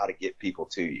figure out how to get people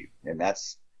to you, and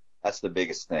that's the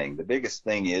biggest thing. The biggest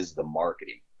thing is the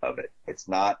marketing of it. It's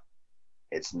not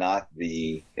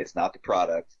the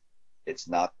product. It's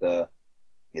not the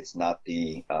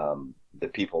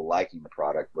people liking the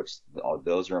product, which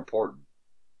those are important.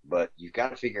 But you've got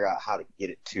to figure out how to get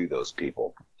it to those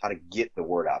people, how to get the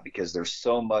word out, because there's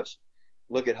so much.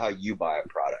 Look at how you buy a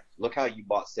product. Look how you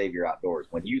bought Save Your Outdoors.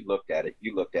 When you looked at it,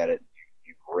 you've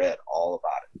read all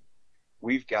about it.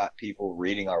 We've got people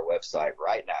reading our website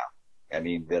right now. I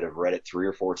mean, that have read it 3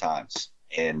 or 4 times.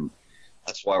 And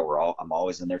that's why I'm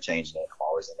always in there changing it. I'm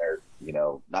always in there,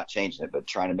 not changing it, but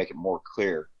trying to make it more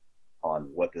clear on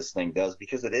what this thing does,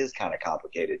 because it is kind of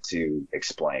complicated to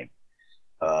explain.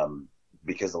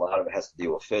 Because a lot of it has to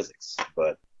deal with physics,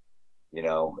 but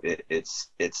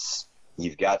it's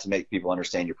you've got to make people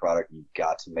understand your product. You've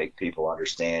got to make people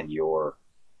understand your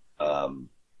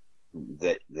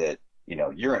that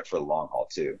you're in it for the long haul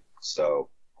too. So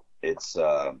it's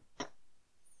a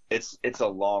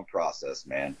long process,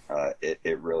 man.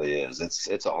 It really is.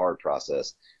 It's a hard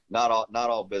process. Not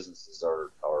all businesses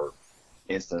are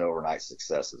instant overnight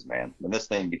successes, man. When this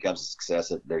thing becomes a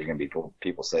success, there's going to be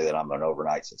people say that I'm an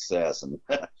overnight success, and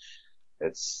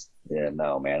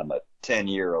no, man, I'm a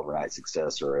 10-year overnight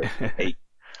success, or a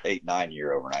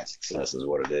 9-year overnight success is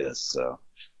what it is. So,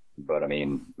 but I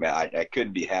mean, man, I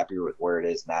couldn't be happier with where it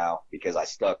is now, because I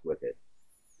stuck with it.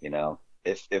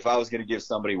 If I was going to give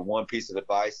somebody one piece of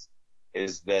advice,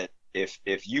 is that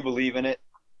if you believe in it,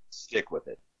 stick with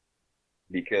it,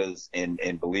 because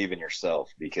and believe in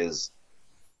yourself, because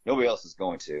nobody else is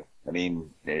going to. I mean,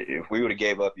 if we would have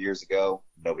gave up years ago,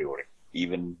 nobody would have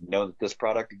even known that this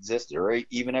product existed, or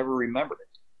even ever remembered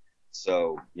it.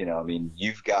 So, I mean,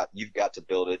 you've got to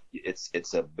build it.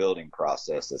 It's a building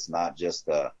process. It's not just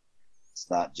put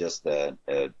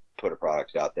a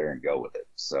product out there and go with it.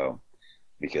 So,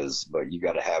 but you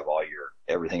got to have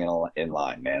everything in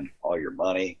line, man. All your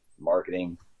money,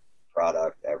 marketing,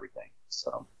 product, everything.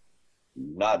 So.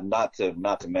 Not to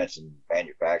mention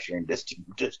manufacturing,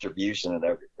 distribution, and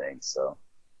everything. So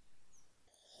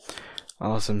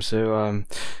awesome. So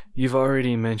you've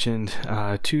already mentioned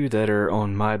 2 that are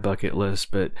on my bucket list,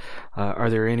 but are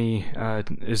there any?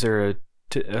 Is there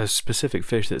a specific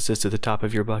fish that sits at the top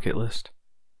of your bucket list?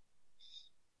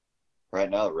 Right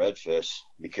now, redfish,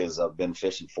 because I've been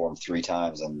fishing for them 3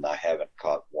 times and I haven't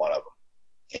caught one of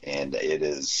them, and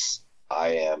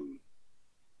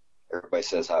everybody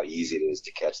says how easy it is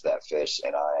to catch that fish,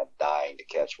 and I am dying to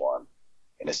catch one.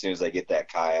 And as soon as I get that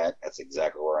kayak, that's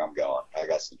exactly where I'm going. I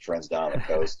got some friends down on the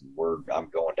coast, and I'm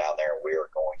going down there, and we are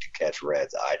going to catch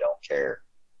reds. I don't care.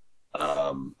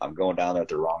 I'm going down there at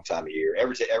the wrong time of year.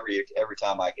 Every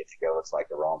time I get to go, it's like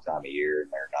the wrong time of year,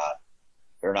 and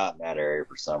they're not in that area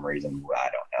for some reason. I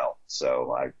don't know.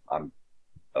 So I'm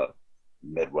a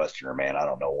Midwesterner, man. I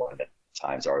don't know when the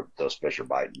times are those fish are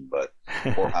biting,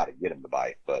 or how to get them to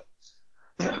bite. But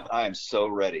I am so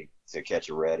ready to catch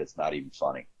a red. It's not even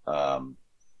funny.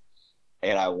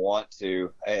 And I want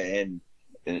to, and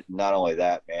not only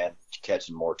that, man,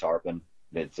 catching more tarpon.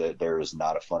 There is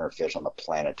not a funner fish on the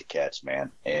planet to catch,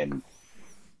 man. And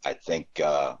I think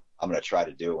I'm going to try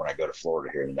to do it when I go to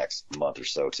Florida here in the next month or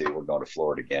so too. We're going to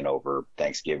Florida again over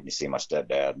Thanksgiving to see my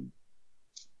stepdad, and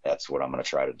that's what I'm going to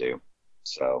try to do.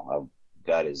 So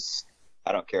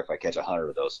I don't care if I catch 100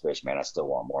 of those fish, man. I still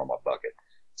want more in my bucket.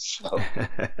 So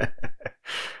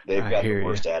they've got the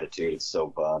worst attitude. It's so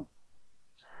fun.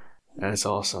 That's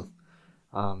awesome.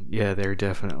 Yeah, they're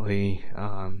definitely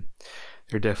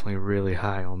really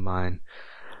high on mine.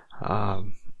 All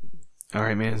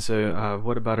right, man. So,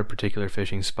 what about a particular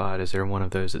fishing spot? Is there one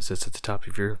of those that sits at the top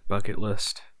of your bucket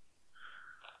list?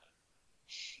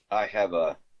 I have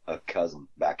a cousin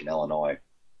back in Illinois,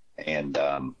 and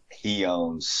he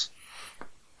owns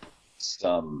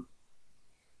some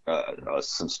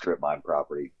strip mine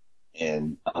property,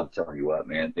 and I'm telling you what,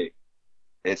 man,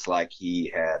 it's like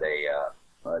he had a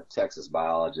Texas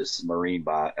biologist,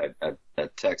 a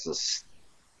Texas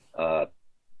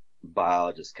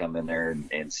biologist come in there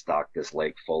and stock this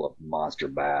lake full of monster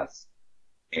bass.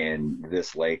 And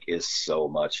this lake is so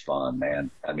much fun,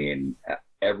 man. I mean,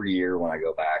 every year when I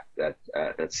go back,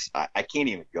 I can't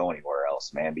even go anywhere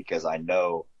else, man, because I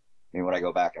know, when I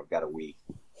go back, I've got a week.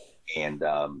 And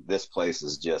this place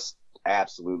is just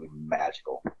absolutely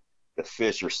magical. The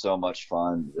fish are so much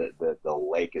fun. The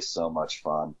lake is so much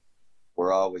fun.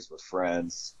 We're always with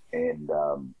friends, and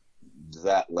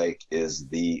that lake is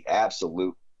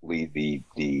absolutely the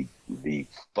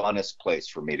funnest place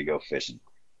for me to go fishing.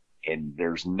 And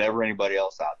there's never anybody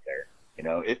else out there. You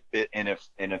know, if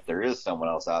there is someone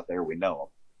else out there, we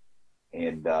know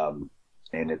them.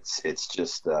 And it's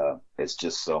just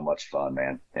so much fun,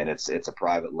 man. And it's a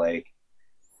private lake,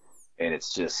 and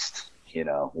it's just, you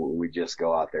know, we just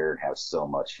go out there and have so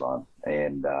much fun.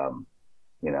 And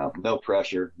you know, no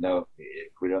pressure,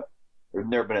 there's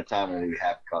never been a time when we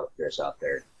haven't caught a fish out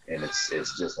there, and it's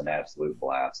just an absolute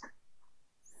blast.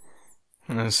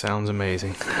 That sounds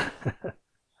amazing.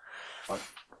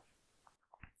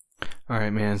 All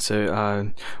right, man.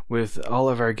 So with all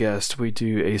of our guests, we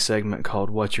do a segment called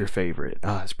What's Your Favorite?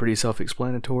 It's pretty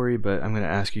self-explanatory, but I'm going to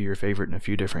ask you your favorite in a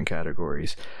few different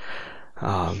categories.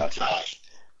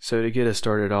 So to get us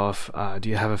started off, do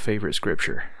you have a favorite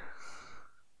scripture?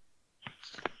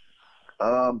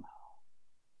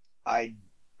 I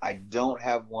don't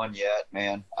have one yet,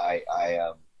 man.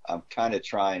 I'm kind of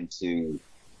trying to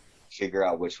figure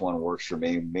out which one works for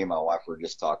me. Me and my wife were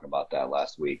just talking about that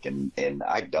last week, and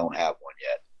I don't have one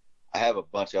yet. I have a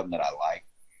bunch of them that I like,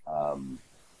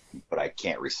 but I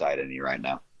can't recite any right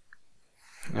now.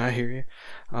 I hear you.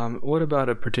 What about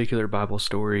a particular Bible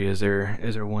story? Is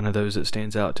there one of those that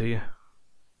stands out to you?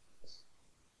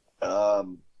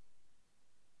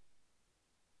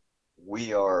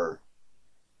 We are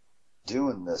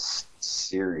doing this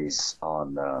series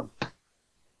on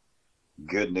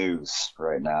good news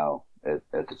right now at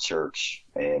the church,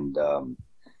 and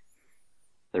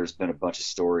there's been a bunch of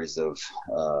stories of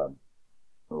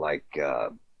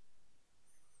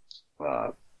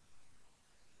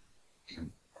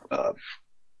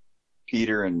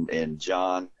Peter and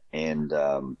John, and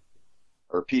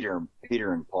or Peter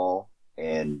and Paul,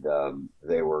 and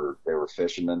they were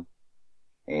fishermen,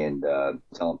 and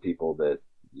telling people that,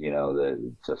 you know,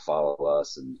 to follow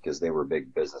us, and because they were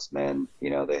big businessmen, you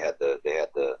know, they had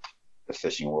the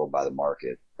fishing world by the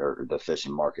market, or the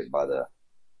fishing market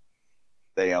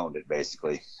they owned it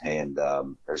basically, and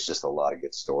there's just a lot of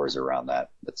good stories around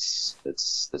that. It's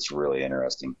really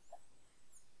interesting.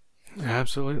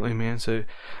 Absolutely, man. So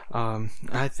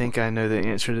I think I know the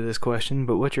answer to this question,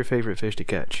 but what's your favorite fish to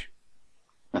catch?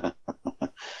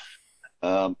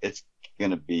 It's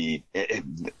gonna be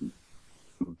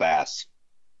bass.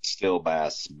 Still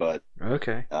bass, but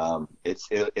okay.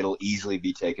 It'll easily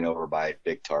be taken over by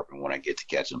big tarpon when I get to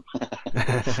catch them.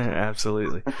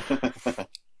 Absolutely.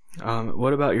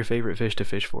 What about your favorite fish to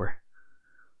fish for?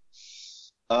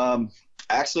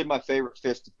 Actually, my favorite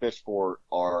fish to fish for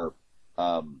are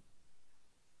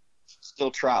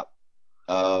still trout,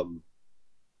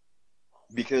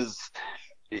 because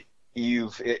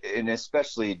and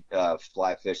especially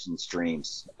fly fishing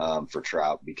streams for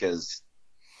trout, because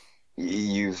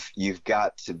you've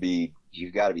got to be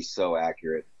so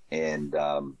accurate, and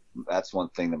that's one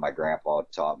thing that my grandpa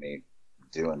taught me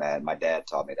doing that, and my dad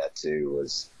taught me that too,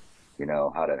 was, you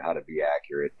know, how to be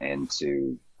accurate, and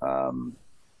to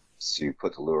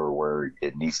put the lure where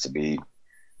it needs to be.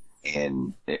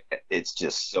 And it's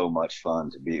just so much fun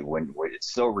to be when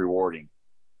it's so rewarding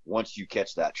once you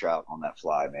catch that trout on that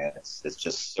fly, man. It's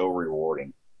just so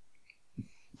rewarding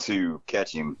to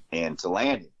catch him and to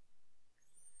land him,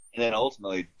 and then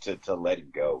ultimately to let him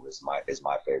go is my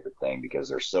favorite thing, because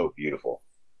they're so beautiful.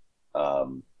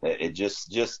 It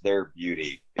just their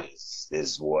beauty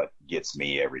is what gets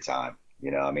me every time.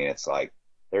 You know, I mean, it's like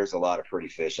there's a lot of pretty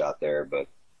fish out there, but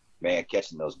man,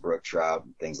 catching those brook trout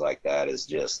and things like that is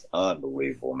just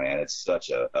unbelievable, man. It's such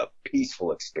a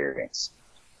peaceful experience.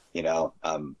 You know,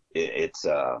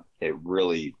 it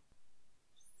really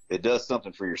does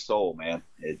something for your soul, man.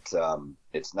 It's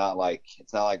not like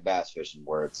bass fishing,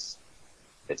 where it's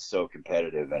so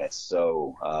competitive, and it's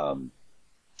so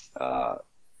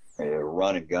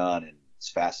run and gun and as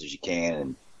fast as you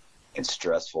can, and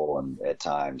stressful and at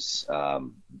times,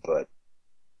 but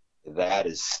that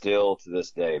is still, to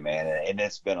this day, man, and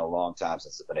it's been a long time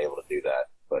since I've been able to do that,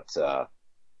 but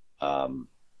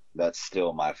that's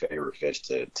still my favorite fish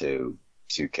to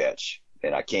catch.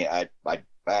 And I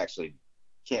actually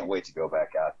can't wait to go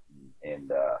back out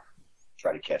and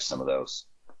try to catch some of those.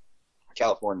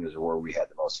 California is where we had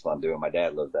the most fun doing. My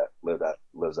dad lives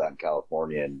out in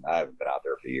California, and I haven't been out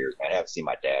there for years. I haven't seen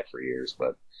my dad for years,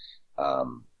 but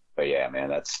yeah, man,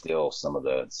 that's still some of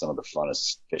the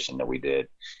funnest fishing that we did.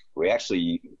 We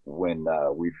actually, when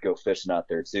we'd go fishing out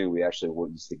there too, we actually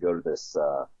used to go to this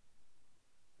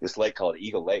lake called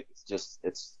Eagle Lake.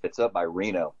 It's up by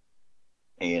Reno,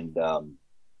 and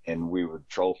we would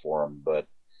troll for them. But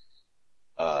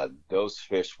those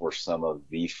fish were some of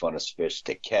the funnest fish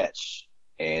to catch,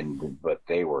 but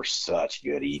they were such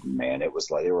good eating, man. It was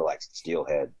like they were like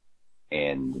steelhead,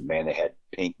 and man, they had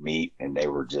pink meat, and they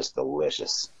were just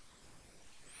delicious.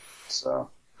 So,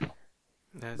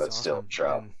 that's but awesome. still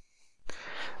trout.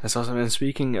 That's awesome. And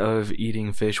speaking of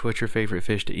eating fish, what's your favorite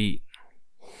fish to eat?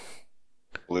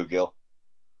 Bluegill.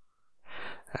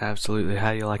 Absolutely.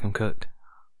 How do you like them cooked?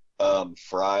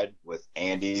 Fried with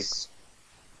Andy's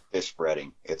fish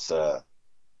breading. It's a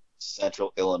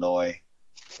Central Illinois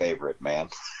favorite, man.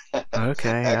 Okay,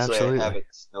 Actually, absolutely. I have it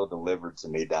still delivered to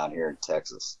me down here in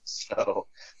Texas. So,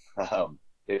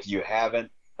 if you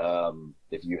haven't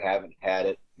had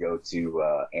it, go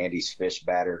to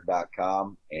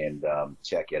andysfishbatter.com and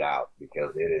check it out,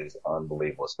 because it is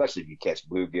unbelievable, especially if you catch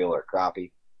bluegill or crappie.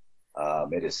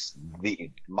 It is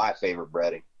my favorite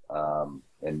breading,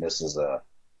 and this is a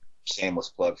shameless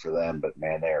plug for them, but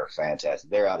man, they are fantastic.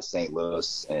 They're out of St.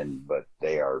 Louis, but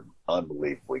they are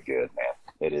unbelievably good, man.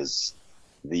 It is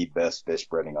the best fish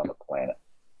breading on the planet,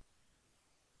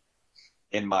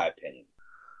 in my opinion.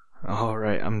 All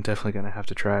right, I'm definitely gonna have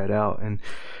to try it out. And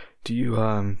do you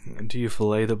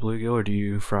fillet the bluegill or do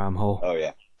you fry them whole? Oh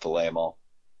yeah, fillet them all.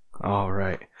 All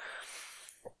right.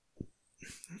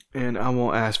 And I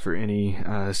won't ask for any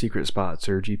secret spots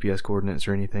or GPS coordinates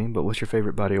or anything, but what's your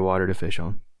favorite body of water to fish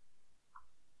on?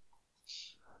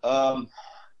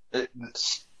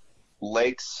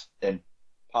 Lakes and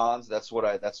ponds. That's what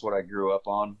I grew up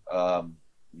on. I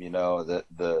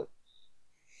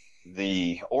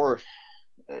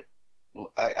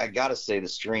gotta say the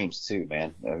streams too,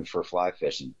 man. I mean, for fly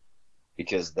fishing,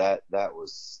 because that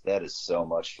is so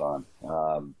much fun.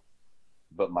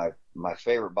 But my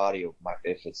favorite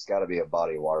if it's got to be a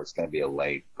body of water, it's going to be a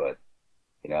lake. But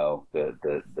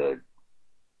the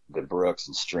brooks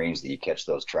and streams that you catch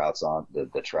those trouts on,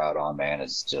 the trout on, man,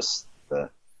 is just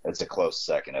it's a close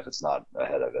second if it's not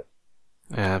ahead of it.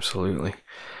 Absolutely.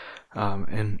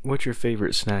 And what's your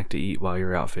favorite snack to eat while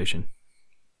you're out fishing?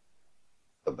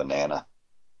 A banana.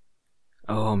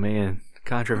 Oh man,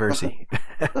 controversy.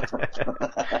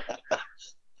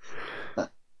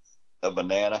 A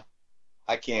banana.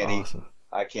 I can't Awesome.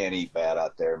 I can't eat bad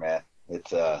out there, man. It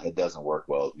doesn't work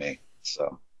well with me.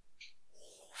 So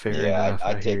Fair yeah, enough.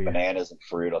 I hear take you. bananas and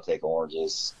fruit. I'll take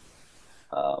oranges.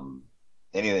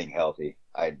 Anything healthy.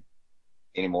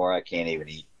 Anymore I can't even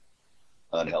eat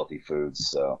unhealthy foods.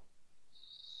 So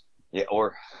yeah,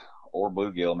 or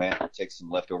bluegill, man. Take some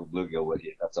leftover bluegill with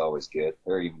you. That's always good.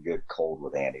 They're even good cold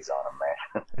with Andes on them,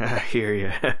 man. I hear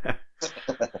you.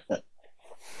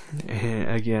 And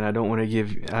again, I don't want you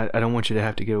to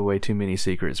have to give away too many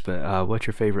secrets, but what's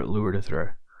your favorite lure to throw?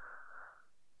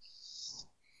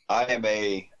 I am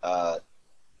a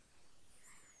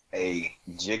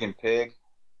jig and pig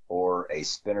or a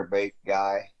spinnerbait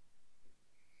guy.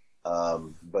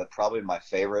 But probably my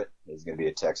favorite is going to be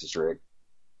a Texas rig.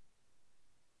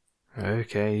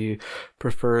 Okay, you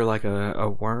prefer like a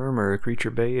worm or a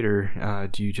creature bait, or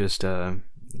do you just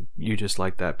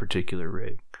like that particular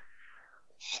rig?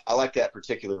 I like that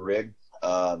particular rig,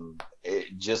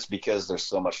 just because there's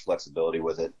so much flexibility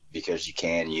with it, because you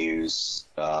can use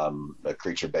a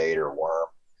creature bait or a worm.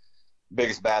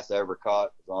 Biggest bass I ever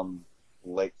caught was on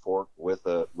Lake Fork with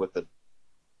I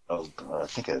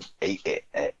think an 8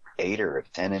 or a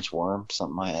 10-inch worm,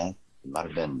 something like that. It might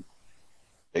have been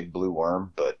big blue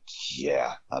worm, but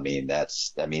yeah, I mean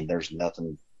there's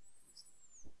nothing,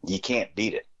 you can't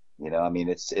beat it. I mean,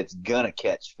 it's gonna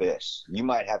catch fish. You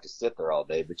might have to sit there all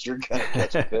day, but you're gonna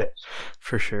catch a fish.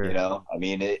 For sure. I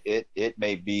mean, it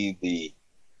may be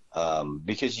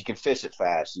because you can fish it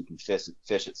fast, you can fish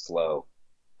it slow,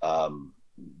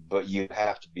 but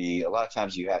a lot of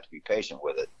times you have to be patient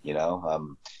with it.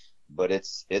 But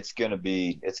it's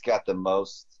got the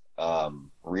most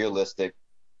realistic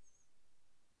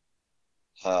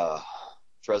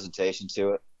presentation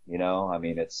to it. I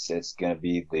mean, it's gonna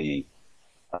be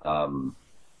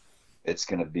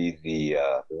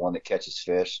the one that catches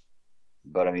fish.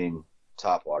 But I mean,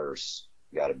 topwater's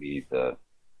got to be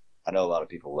I know a lot of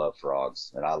people love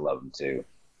frogs, and I love them too.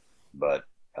 But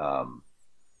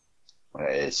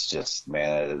it's just,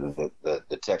 man,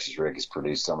 the Texas rig has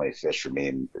produced so many fish for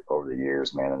me over the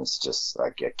years, man, and it's just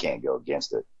I can't go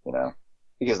against it,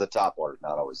 because the topwater's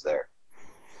not always there.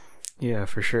 Yeah,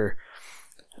 for sure.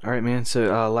 All right, man.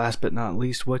 So last but not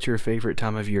least, what's your favorite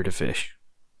time of year to fish?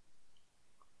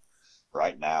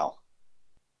 Right now,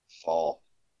 fall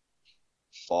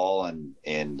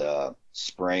and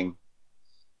spring.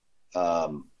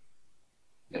 But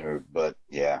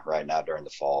yeah, right now during the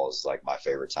fall is like my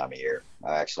favorite time of year.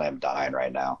 I actually am dying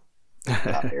right now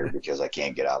out here because I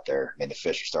can't get out there. I mean, the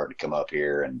fish are starting to come up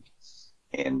here, and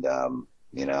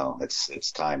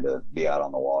it's time to be out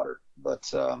on the water. But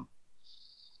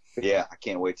yeah, I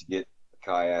can't wait to get a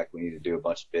kayak. We need to do a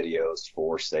bunch of videos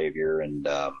for Savior and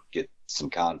get some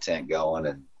content going,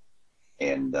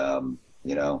 and I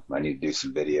need to do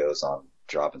some videos on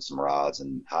dropping some rods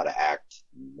and how to act,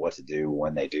 what to do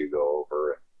when they do go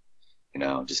over,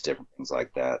 just different things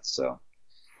like that. So,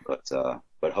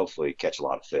 but hopefully catch a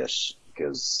lot of fish,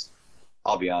 because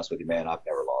I'll be honest with you, man, I've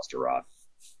never lost a rod.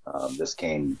 This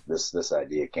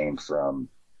idea came from,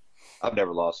 I've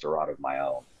never lost a rod of my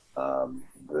own.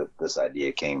 This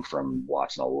idea came from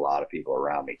watching a lot of people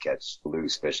around me catch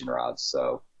loose fishing rods.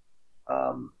 So,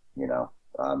 I'm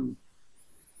going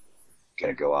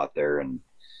to go out there and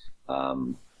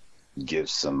give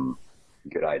some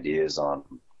good ideas on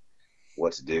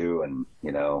what to do, and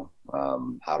how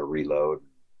to reload,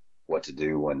 what to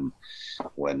do when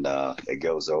it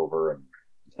goes over,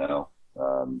 and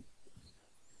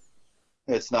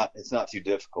it's not too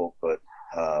difficult, but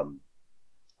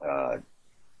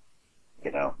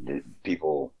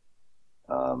people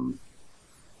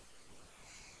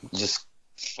just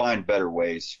find better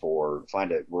ways we're trying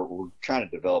to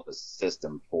develop a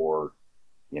system for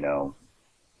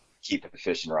keeping the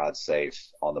fishing rods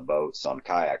safe on the boats, on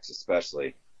kayaks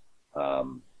especially,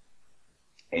 we're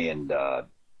going to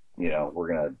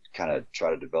kind of try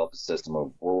to develop a system.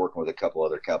 We're working with a couple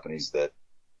other companies that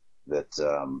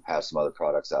have some other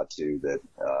products out too, that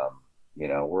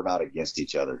we're not against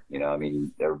each other.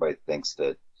 Everybody thinks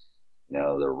that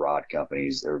the rod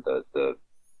companies, or the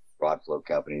rod float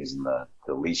companies and the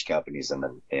leash companies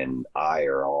and I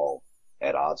are all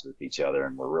at odds with each other,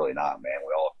 and we're really not, man.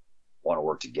 We all want to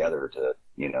work together to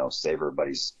save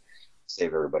everybody's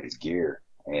gear,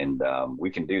 and we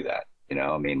can do that.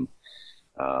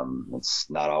 It's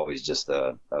not always just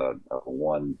a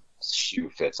one shoe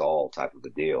fits all type of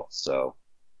a deal. So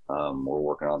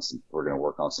we're going to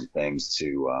work on some things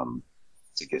to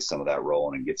get some of that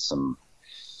rolling, and get some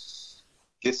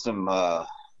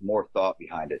more thought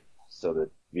behind it, so that,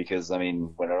 because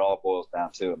when it all boils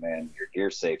down to it, man, your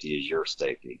gear safety is your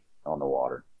safety on the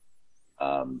water.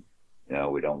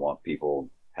 We don't want people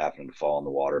having to fall in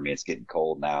the water. It's getting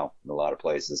cold now in a lot of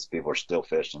places. People are still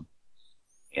fishing,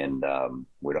 and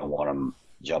we don't want them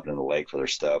jumping in the lake for their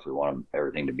stuff. We want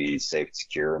everything to be safe and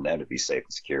secure, and them to be safe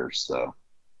and secure. So,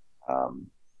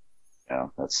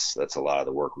 that's a lot of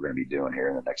the work we're going to be doing here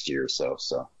in the next year or so.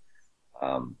 So,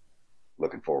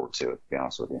 looking forward to it, to be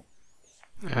honest with you.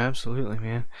 Absolutely,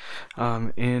 man.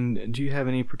 And do you have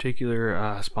any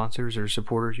particular sponsors or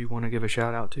supporters you want to give a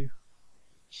shout out to?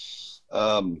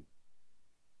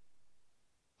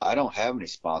 I don't have any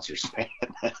sponsors, man.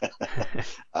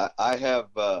 I have,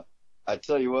 I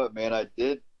tell you what, man, I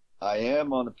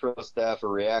am on the pro staff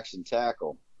of Reaction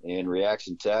Tackle, and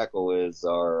Reaction Tackle is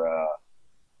the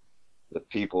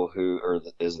people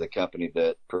is the company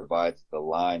that provides the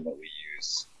line that we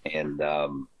use. And,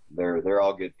 they're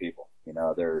all good people.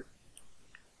 They're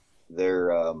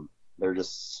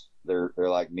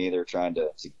like me. They're trying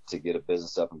to get a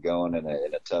business up and going in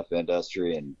a tough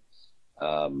industry, and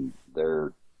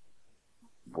they're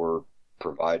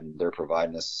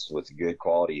providing us with good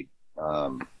quality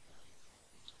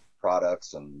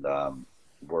products, and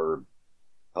we're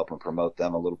helping promote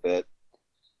them a little bit.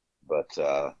 But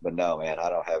no, man, I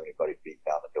don't have anybody beating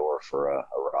down the door for a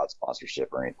rod sponsorship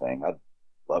or anything. I'd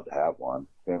love to have one.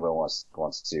 If anybody wants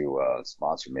to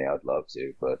sponsor me, I'd love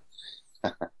to. But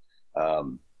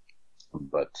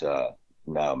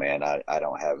no, man, I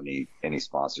don't have any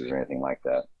sponsors or anything like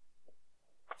that.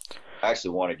 I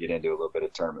actually want to get into a little bit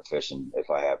of tournament fishing if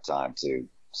I have time to.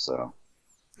 So.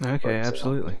 Okay,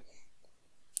 absolutely.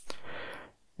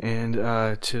 And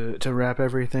to wrap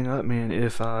everything up, man,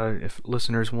 if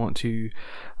listeners want to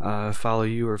follow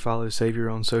you or follow Savior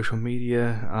on social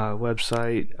media,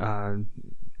 website,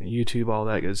 YouTube, all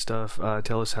that good stuff,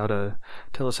 tell us how to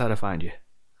find you.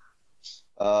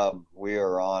 We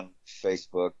are on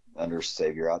Facebook under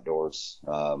Savior Outdoors,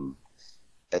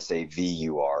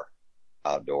 SAVUR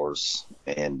Outdoors,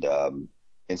 and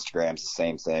Instagram's the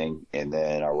same thing, and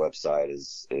then our website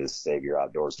is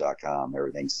SaviorOutdoors.com.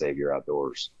 Everything's Savior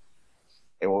Outdoors,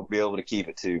 and we'll be able to keep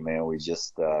it too, man. We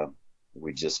just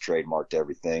trademarked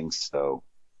everything, so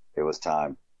it was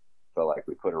time. Felt like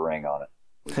we put a ring on it.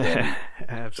 We've been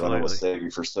Absolutely with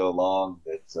Savior for so long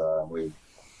that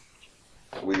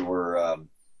we were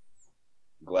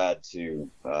glad to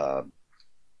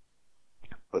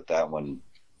put that one.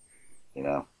 We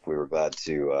were glad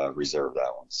to reserve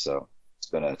that one. So it's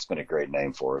been a great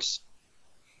name for us.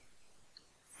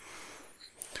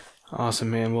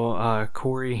 Awesome, man. Well,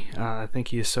 Corey,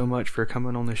 thank you so much for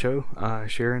coming on the show,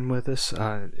 sharing with us.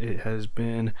 It's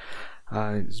been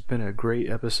a great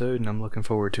episode, and I'm looking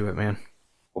forward to it, man.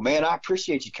 Well, man, I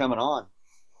appreciate you coming on.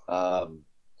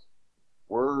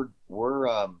 We're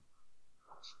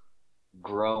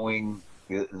growing.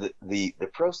 The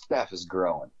pro staff is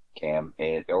growing. Cam.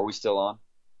 And are we still on?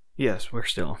 Yes, we're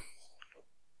still.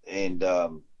 And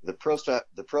the pro staff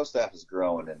is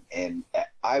growing, and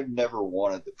I've never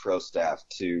wanted the pro staff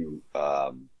to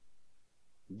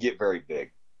get very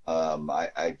big.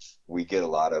 We get a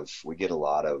lot of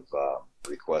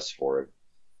requests for it,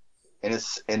 and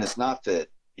it's not that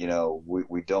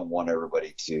we don't want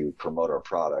everybody to promote our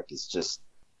product. It's just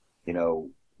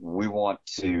we want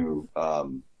you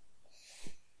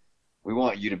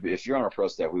to be, if you're on our pro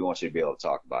staff, we want you to be able to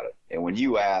talk about it. And when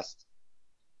you asked,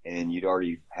 and you'd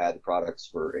already had the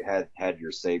products had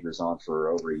your Saviors on for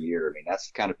over a year, I mean, that's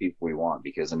the kind of people we want,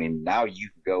 because I mean, now you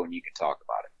can go and you can talk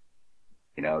about it.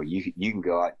 You can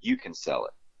go out, you can sell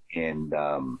it, and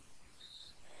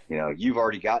you've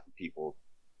already gotten people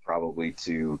probably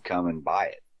to come and buy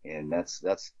it, and that's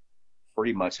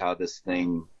pretty much how this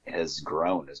thing has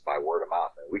grown, is by word of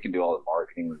mouth. We can do all the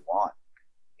marketing we want,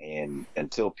 and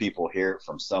until people hear it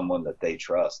from someone that they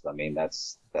trust, I mean,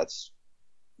 that's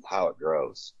how it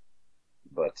grows.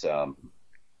 But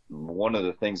one of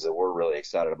the things that we're really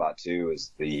excited about too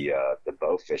is the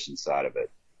bow fishing side of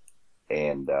it,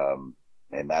 and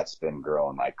that's been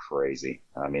growing like crazy.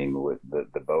 I mean, with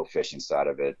the bow fishing side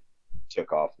of it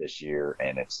took off this year,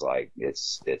 and it's like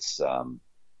it's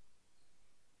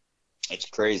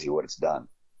crazy what it's done.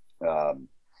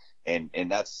 And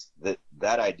that's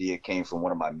that idea came from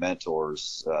one of my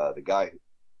mentors, the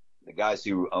guys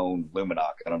who own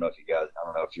Luminoc. I don't know if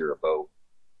you're a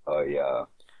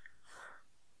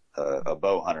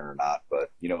bow hunter or not,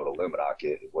 but you know what a Luminoc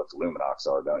is, what the Luminocs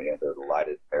are, don't you? They're the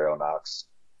lighted arrow nocks.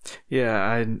 Yeah,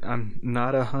 I'm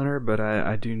not a hunter, but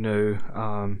I do know.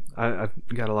 I've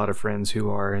got a lot of friends who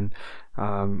are, and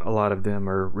a lot of them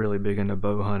are really big into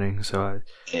bow hunting. So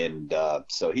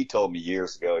so he told me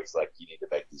years ago, he's like, you need to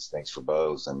make these things for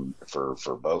bows and for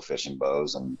bow fishing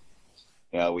bows, and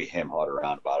we hem-hawed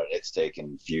around about it. It's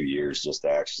taken a few years just to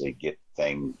actually get the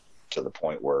thing to the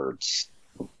point where it's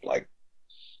like,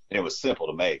 and it was simple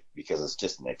to make because it's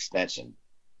just an extension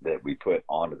that we put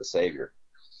onto the Savior.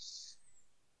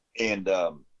 And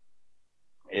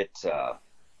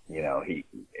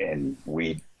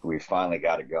we finally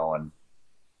got it going,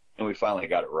 and we finally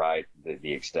got it right.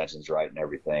 The extension's right and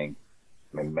everything.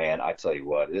 I mean, man, I tell you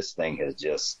what, this thing has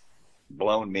just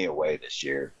blown me away this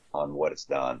year on what it's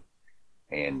done.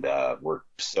 And we're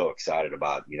so excited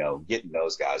about getting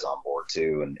those guys on board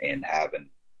too, and having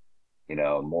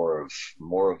more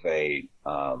of a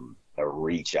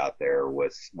reach out there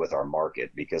with our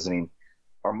market, because I mean,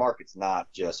 our market's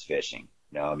not just fishing.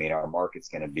 I mean, our market's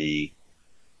going to be,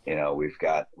 we've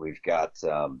got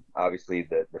obviously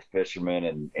the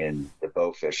fishermen and the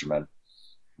bow fishermen,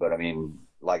 but I mean,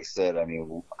 like I said, I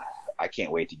mean, I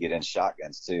can't wait to get in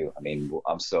shotguns too. I mean,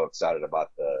 I'm so excited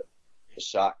about the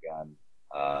shotgun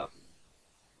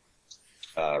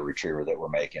retriever that we're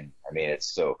making. I mean,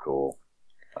 it's so cool.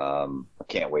 I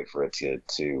can't wait for it to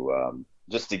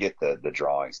just to get the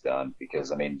drawings done,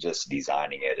 because I mean, just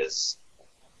designing it is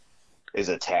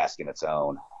a task in its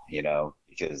own,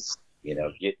 because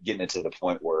getting it to the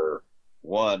point where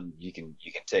one, you can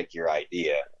take your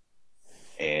idea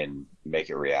and make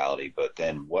it reality, but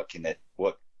then what can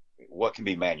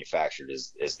be manufactured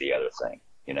is the other thing,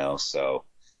 so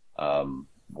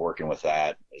working with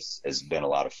that has been a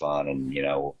lot of fun, and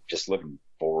just looking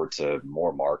forward to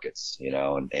more markets,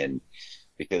 and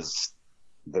because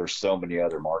there's so many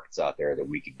other markets out there that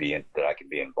we could be in, that I could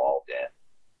be involved in,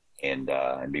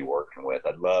 and be working with.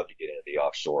 I'd love to get into the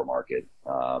offshore market.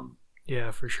 Yeah,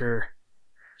 for sure.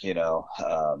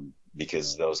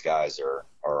 Because those guys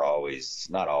are always,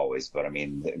 not always, but I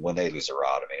mean, when they lose a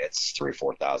rod, I mean, it's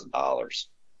 $3,000-$4,000.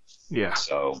 Yeah.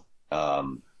 So,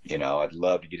 I'd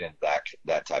love to get into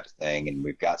that type of thing, and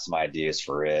we've got some ideas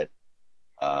for it.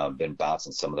 Been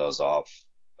bouncing some of those off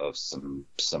of some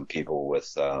people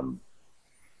with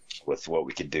what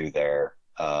we could do there.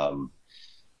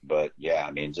 But yeah,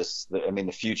 I mean,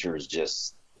 the future is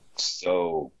just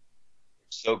so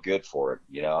good for it.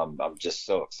 I'm just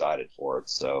so excited for it.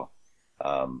 So,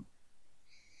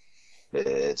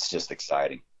 it's just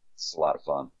exciting. It's a lot of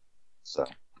fun. So.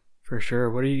 For sure.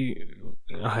 What do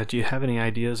you have any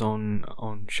ideas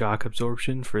on shock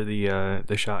absorption for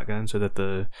the shotgun, so that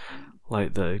the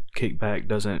kickback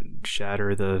doesn't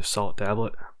shatter the salt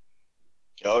tablet?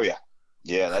 Oh yeah.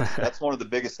 That's one of the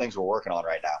biggest things we're working on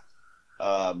right now.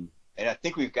 And I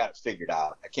think we've got it figured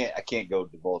out. I can't go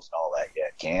divulge all that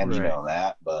yet, Cam. Right. You know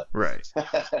that, but right.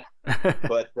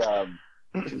 But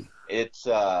it's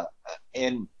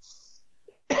and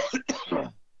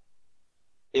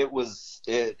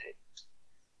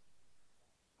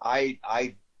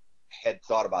I had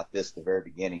thought about this at the very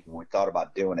beginning when we thought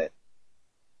about doing it,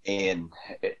 and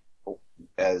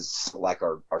as like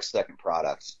our second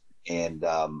product, and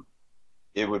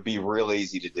it would be real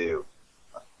easy to do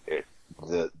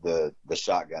the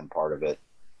shotgun part of it,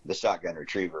 the shotgun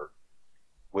retriever,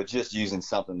 with just using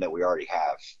something that we already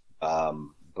have.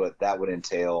 But that would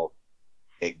entail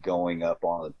it going up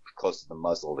on close to the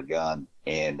muzzle of the gun,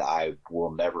 and I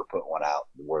will never put one out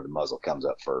where the muzzle comes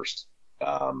up first.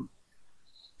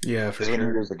 Yeah, for sure. When you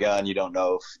sure. use the gun, you don't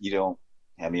know if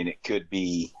I mean, it could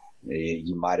be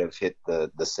you might have hit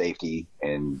the safety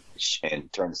and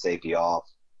turn the safety off.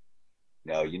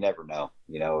 You never know.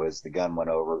 As the gun went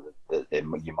over,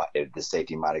 the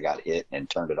safety might have got hit and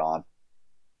turned it on.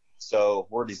 So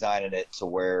we're designing it to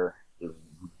where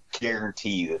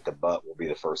guarantee that the butt will be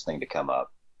the first thing to come up,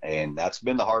 and that's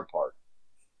been the hard part,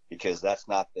 because that's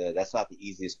not the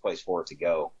easiest place for it to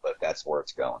go, but that's where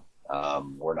it's going.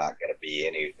 We're not going to be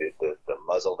the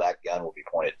muzzle of that gun will be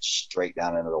pointed straight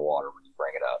down into the water when you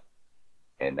bring it up,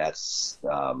 and that's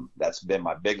been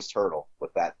my biggest hurdle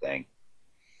with that thing.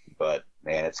 But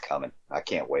man, it's coming. I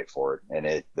can't wait for it.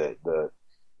 And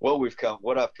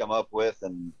what I've come up with,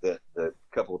 and the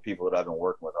couple of people that I've been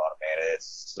working with on it, man,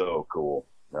 it's so cool.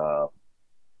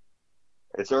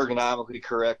 It's ergonomically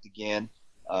correct again.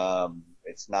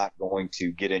 It's not going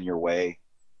to get in your way.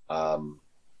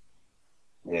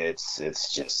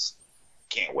 It's just,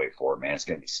 can't wait for it, man. It's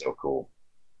going to be so cool.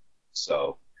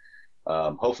 So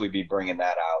hopefully be bringing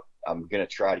that out. I'm going to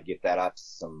try to get that out to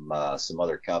some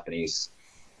other companies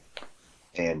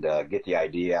and get the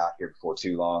idea out here before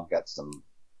too long. Got some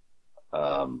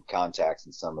contacts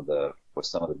in with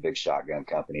some of the big shotgun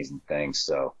companies and things.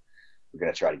 So we're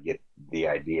going to try to get the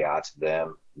idea out to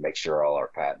them, make sure all our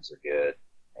patents are good,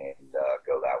 and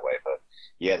go that way. But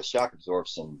yeah, the shock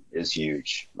absorption is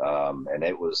huge, and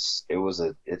it's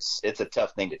a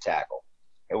tough thing to tackle,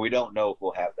 and we don't know if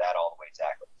we'll have that all the way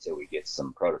tackled until we get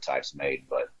some prototypes made.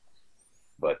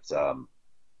 But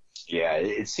yeah,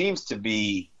 it seems to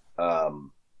be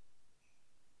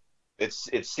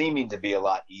it's seeming to be a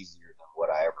lot easier than what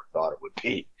I ever thought it would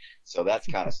be. So that's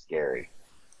kind of scary.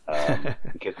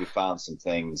 Because we found some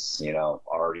things,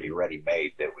 already ready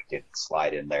made that we could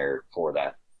slide in there for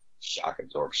that shock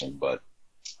absorption. But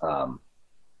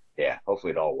yeah,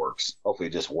 hopefully it all works. Hopefully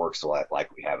it just works like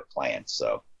we have it planned.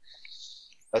 So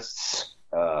that's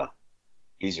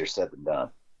easier said than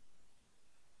done.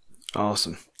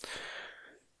 Awesome.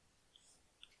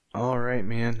 All right,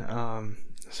 man.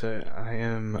 So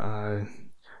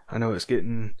I know it's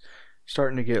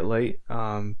starting to get late,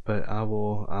 but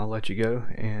I'll let you go,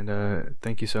 and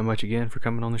thank you so much again for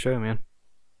coming on the show, man.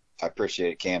 I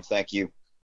appreciate it, Cam. Thank you.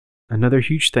 Another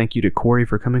huge thank you to Corey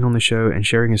for coming on the show and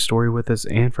sharing his story with us,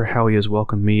 and for how he has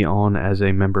welcomed me on as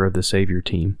a member of the Savior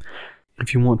team.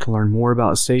 If you want to learn more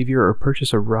about Savior or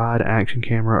purchase a rod, action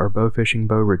camera, or bow fishing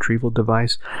bow retrieval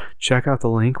device, check out the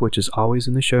link, which is always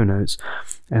in the show notes.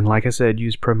 And like I said,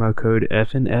 use promo code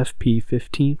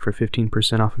FNFP15 for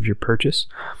 15% off of your purchase.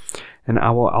 And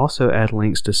I will also add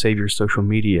links to Savior's social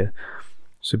media,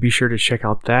 so be sure to check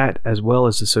out that as well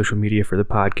as the social media for the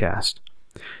podcast.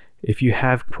 If you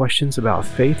have questions about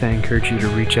faith, I encourage you to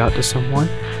reach out to someone.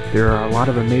 There are a lot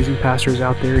of amazing pastors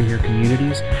out there in your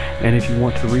communities, and if you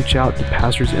want to reach out to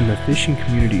pastors in the fishing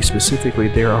community specifically,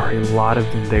 there are a lot of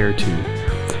them there too.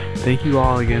 Thank you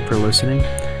all again for listening.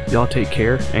 Y'all take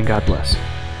care, and God bless.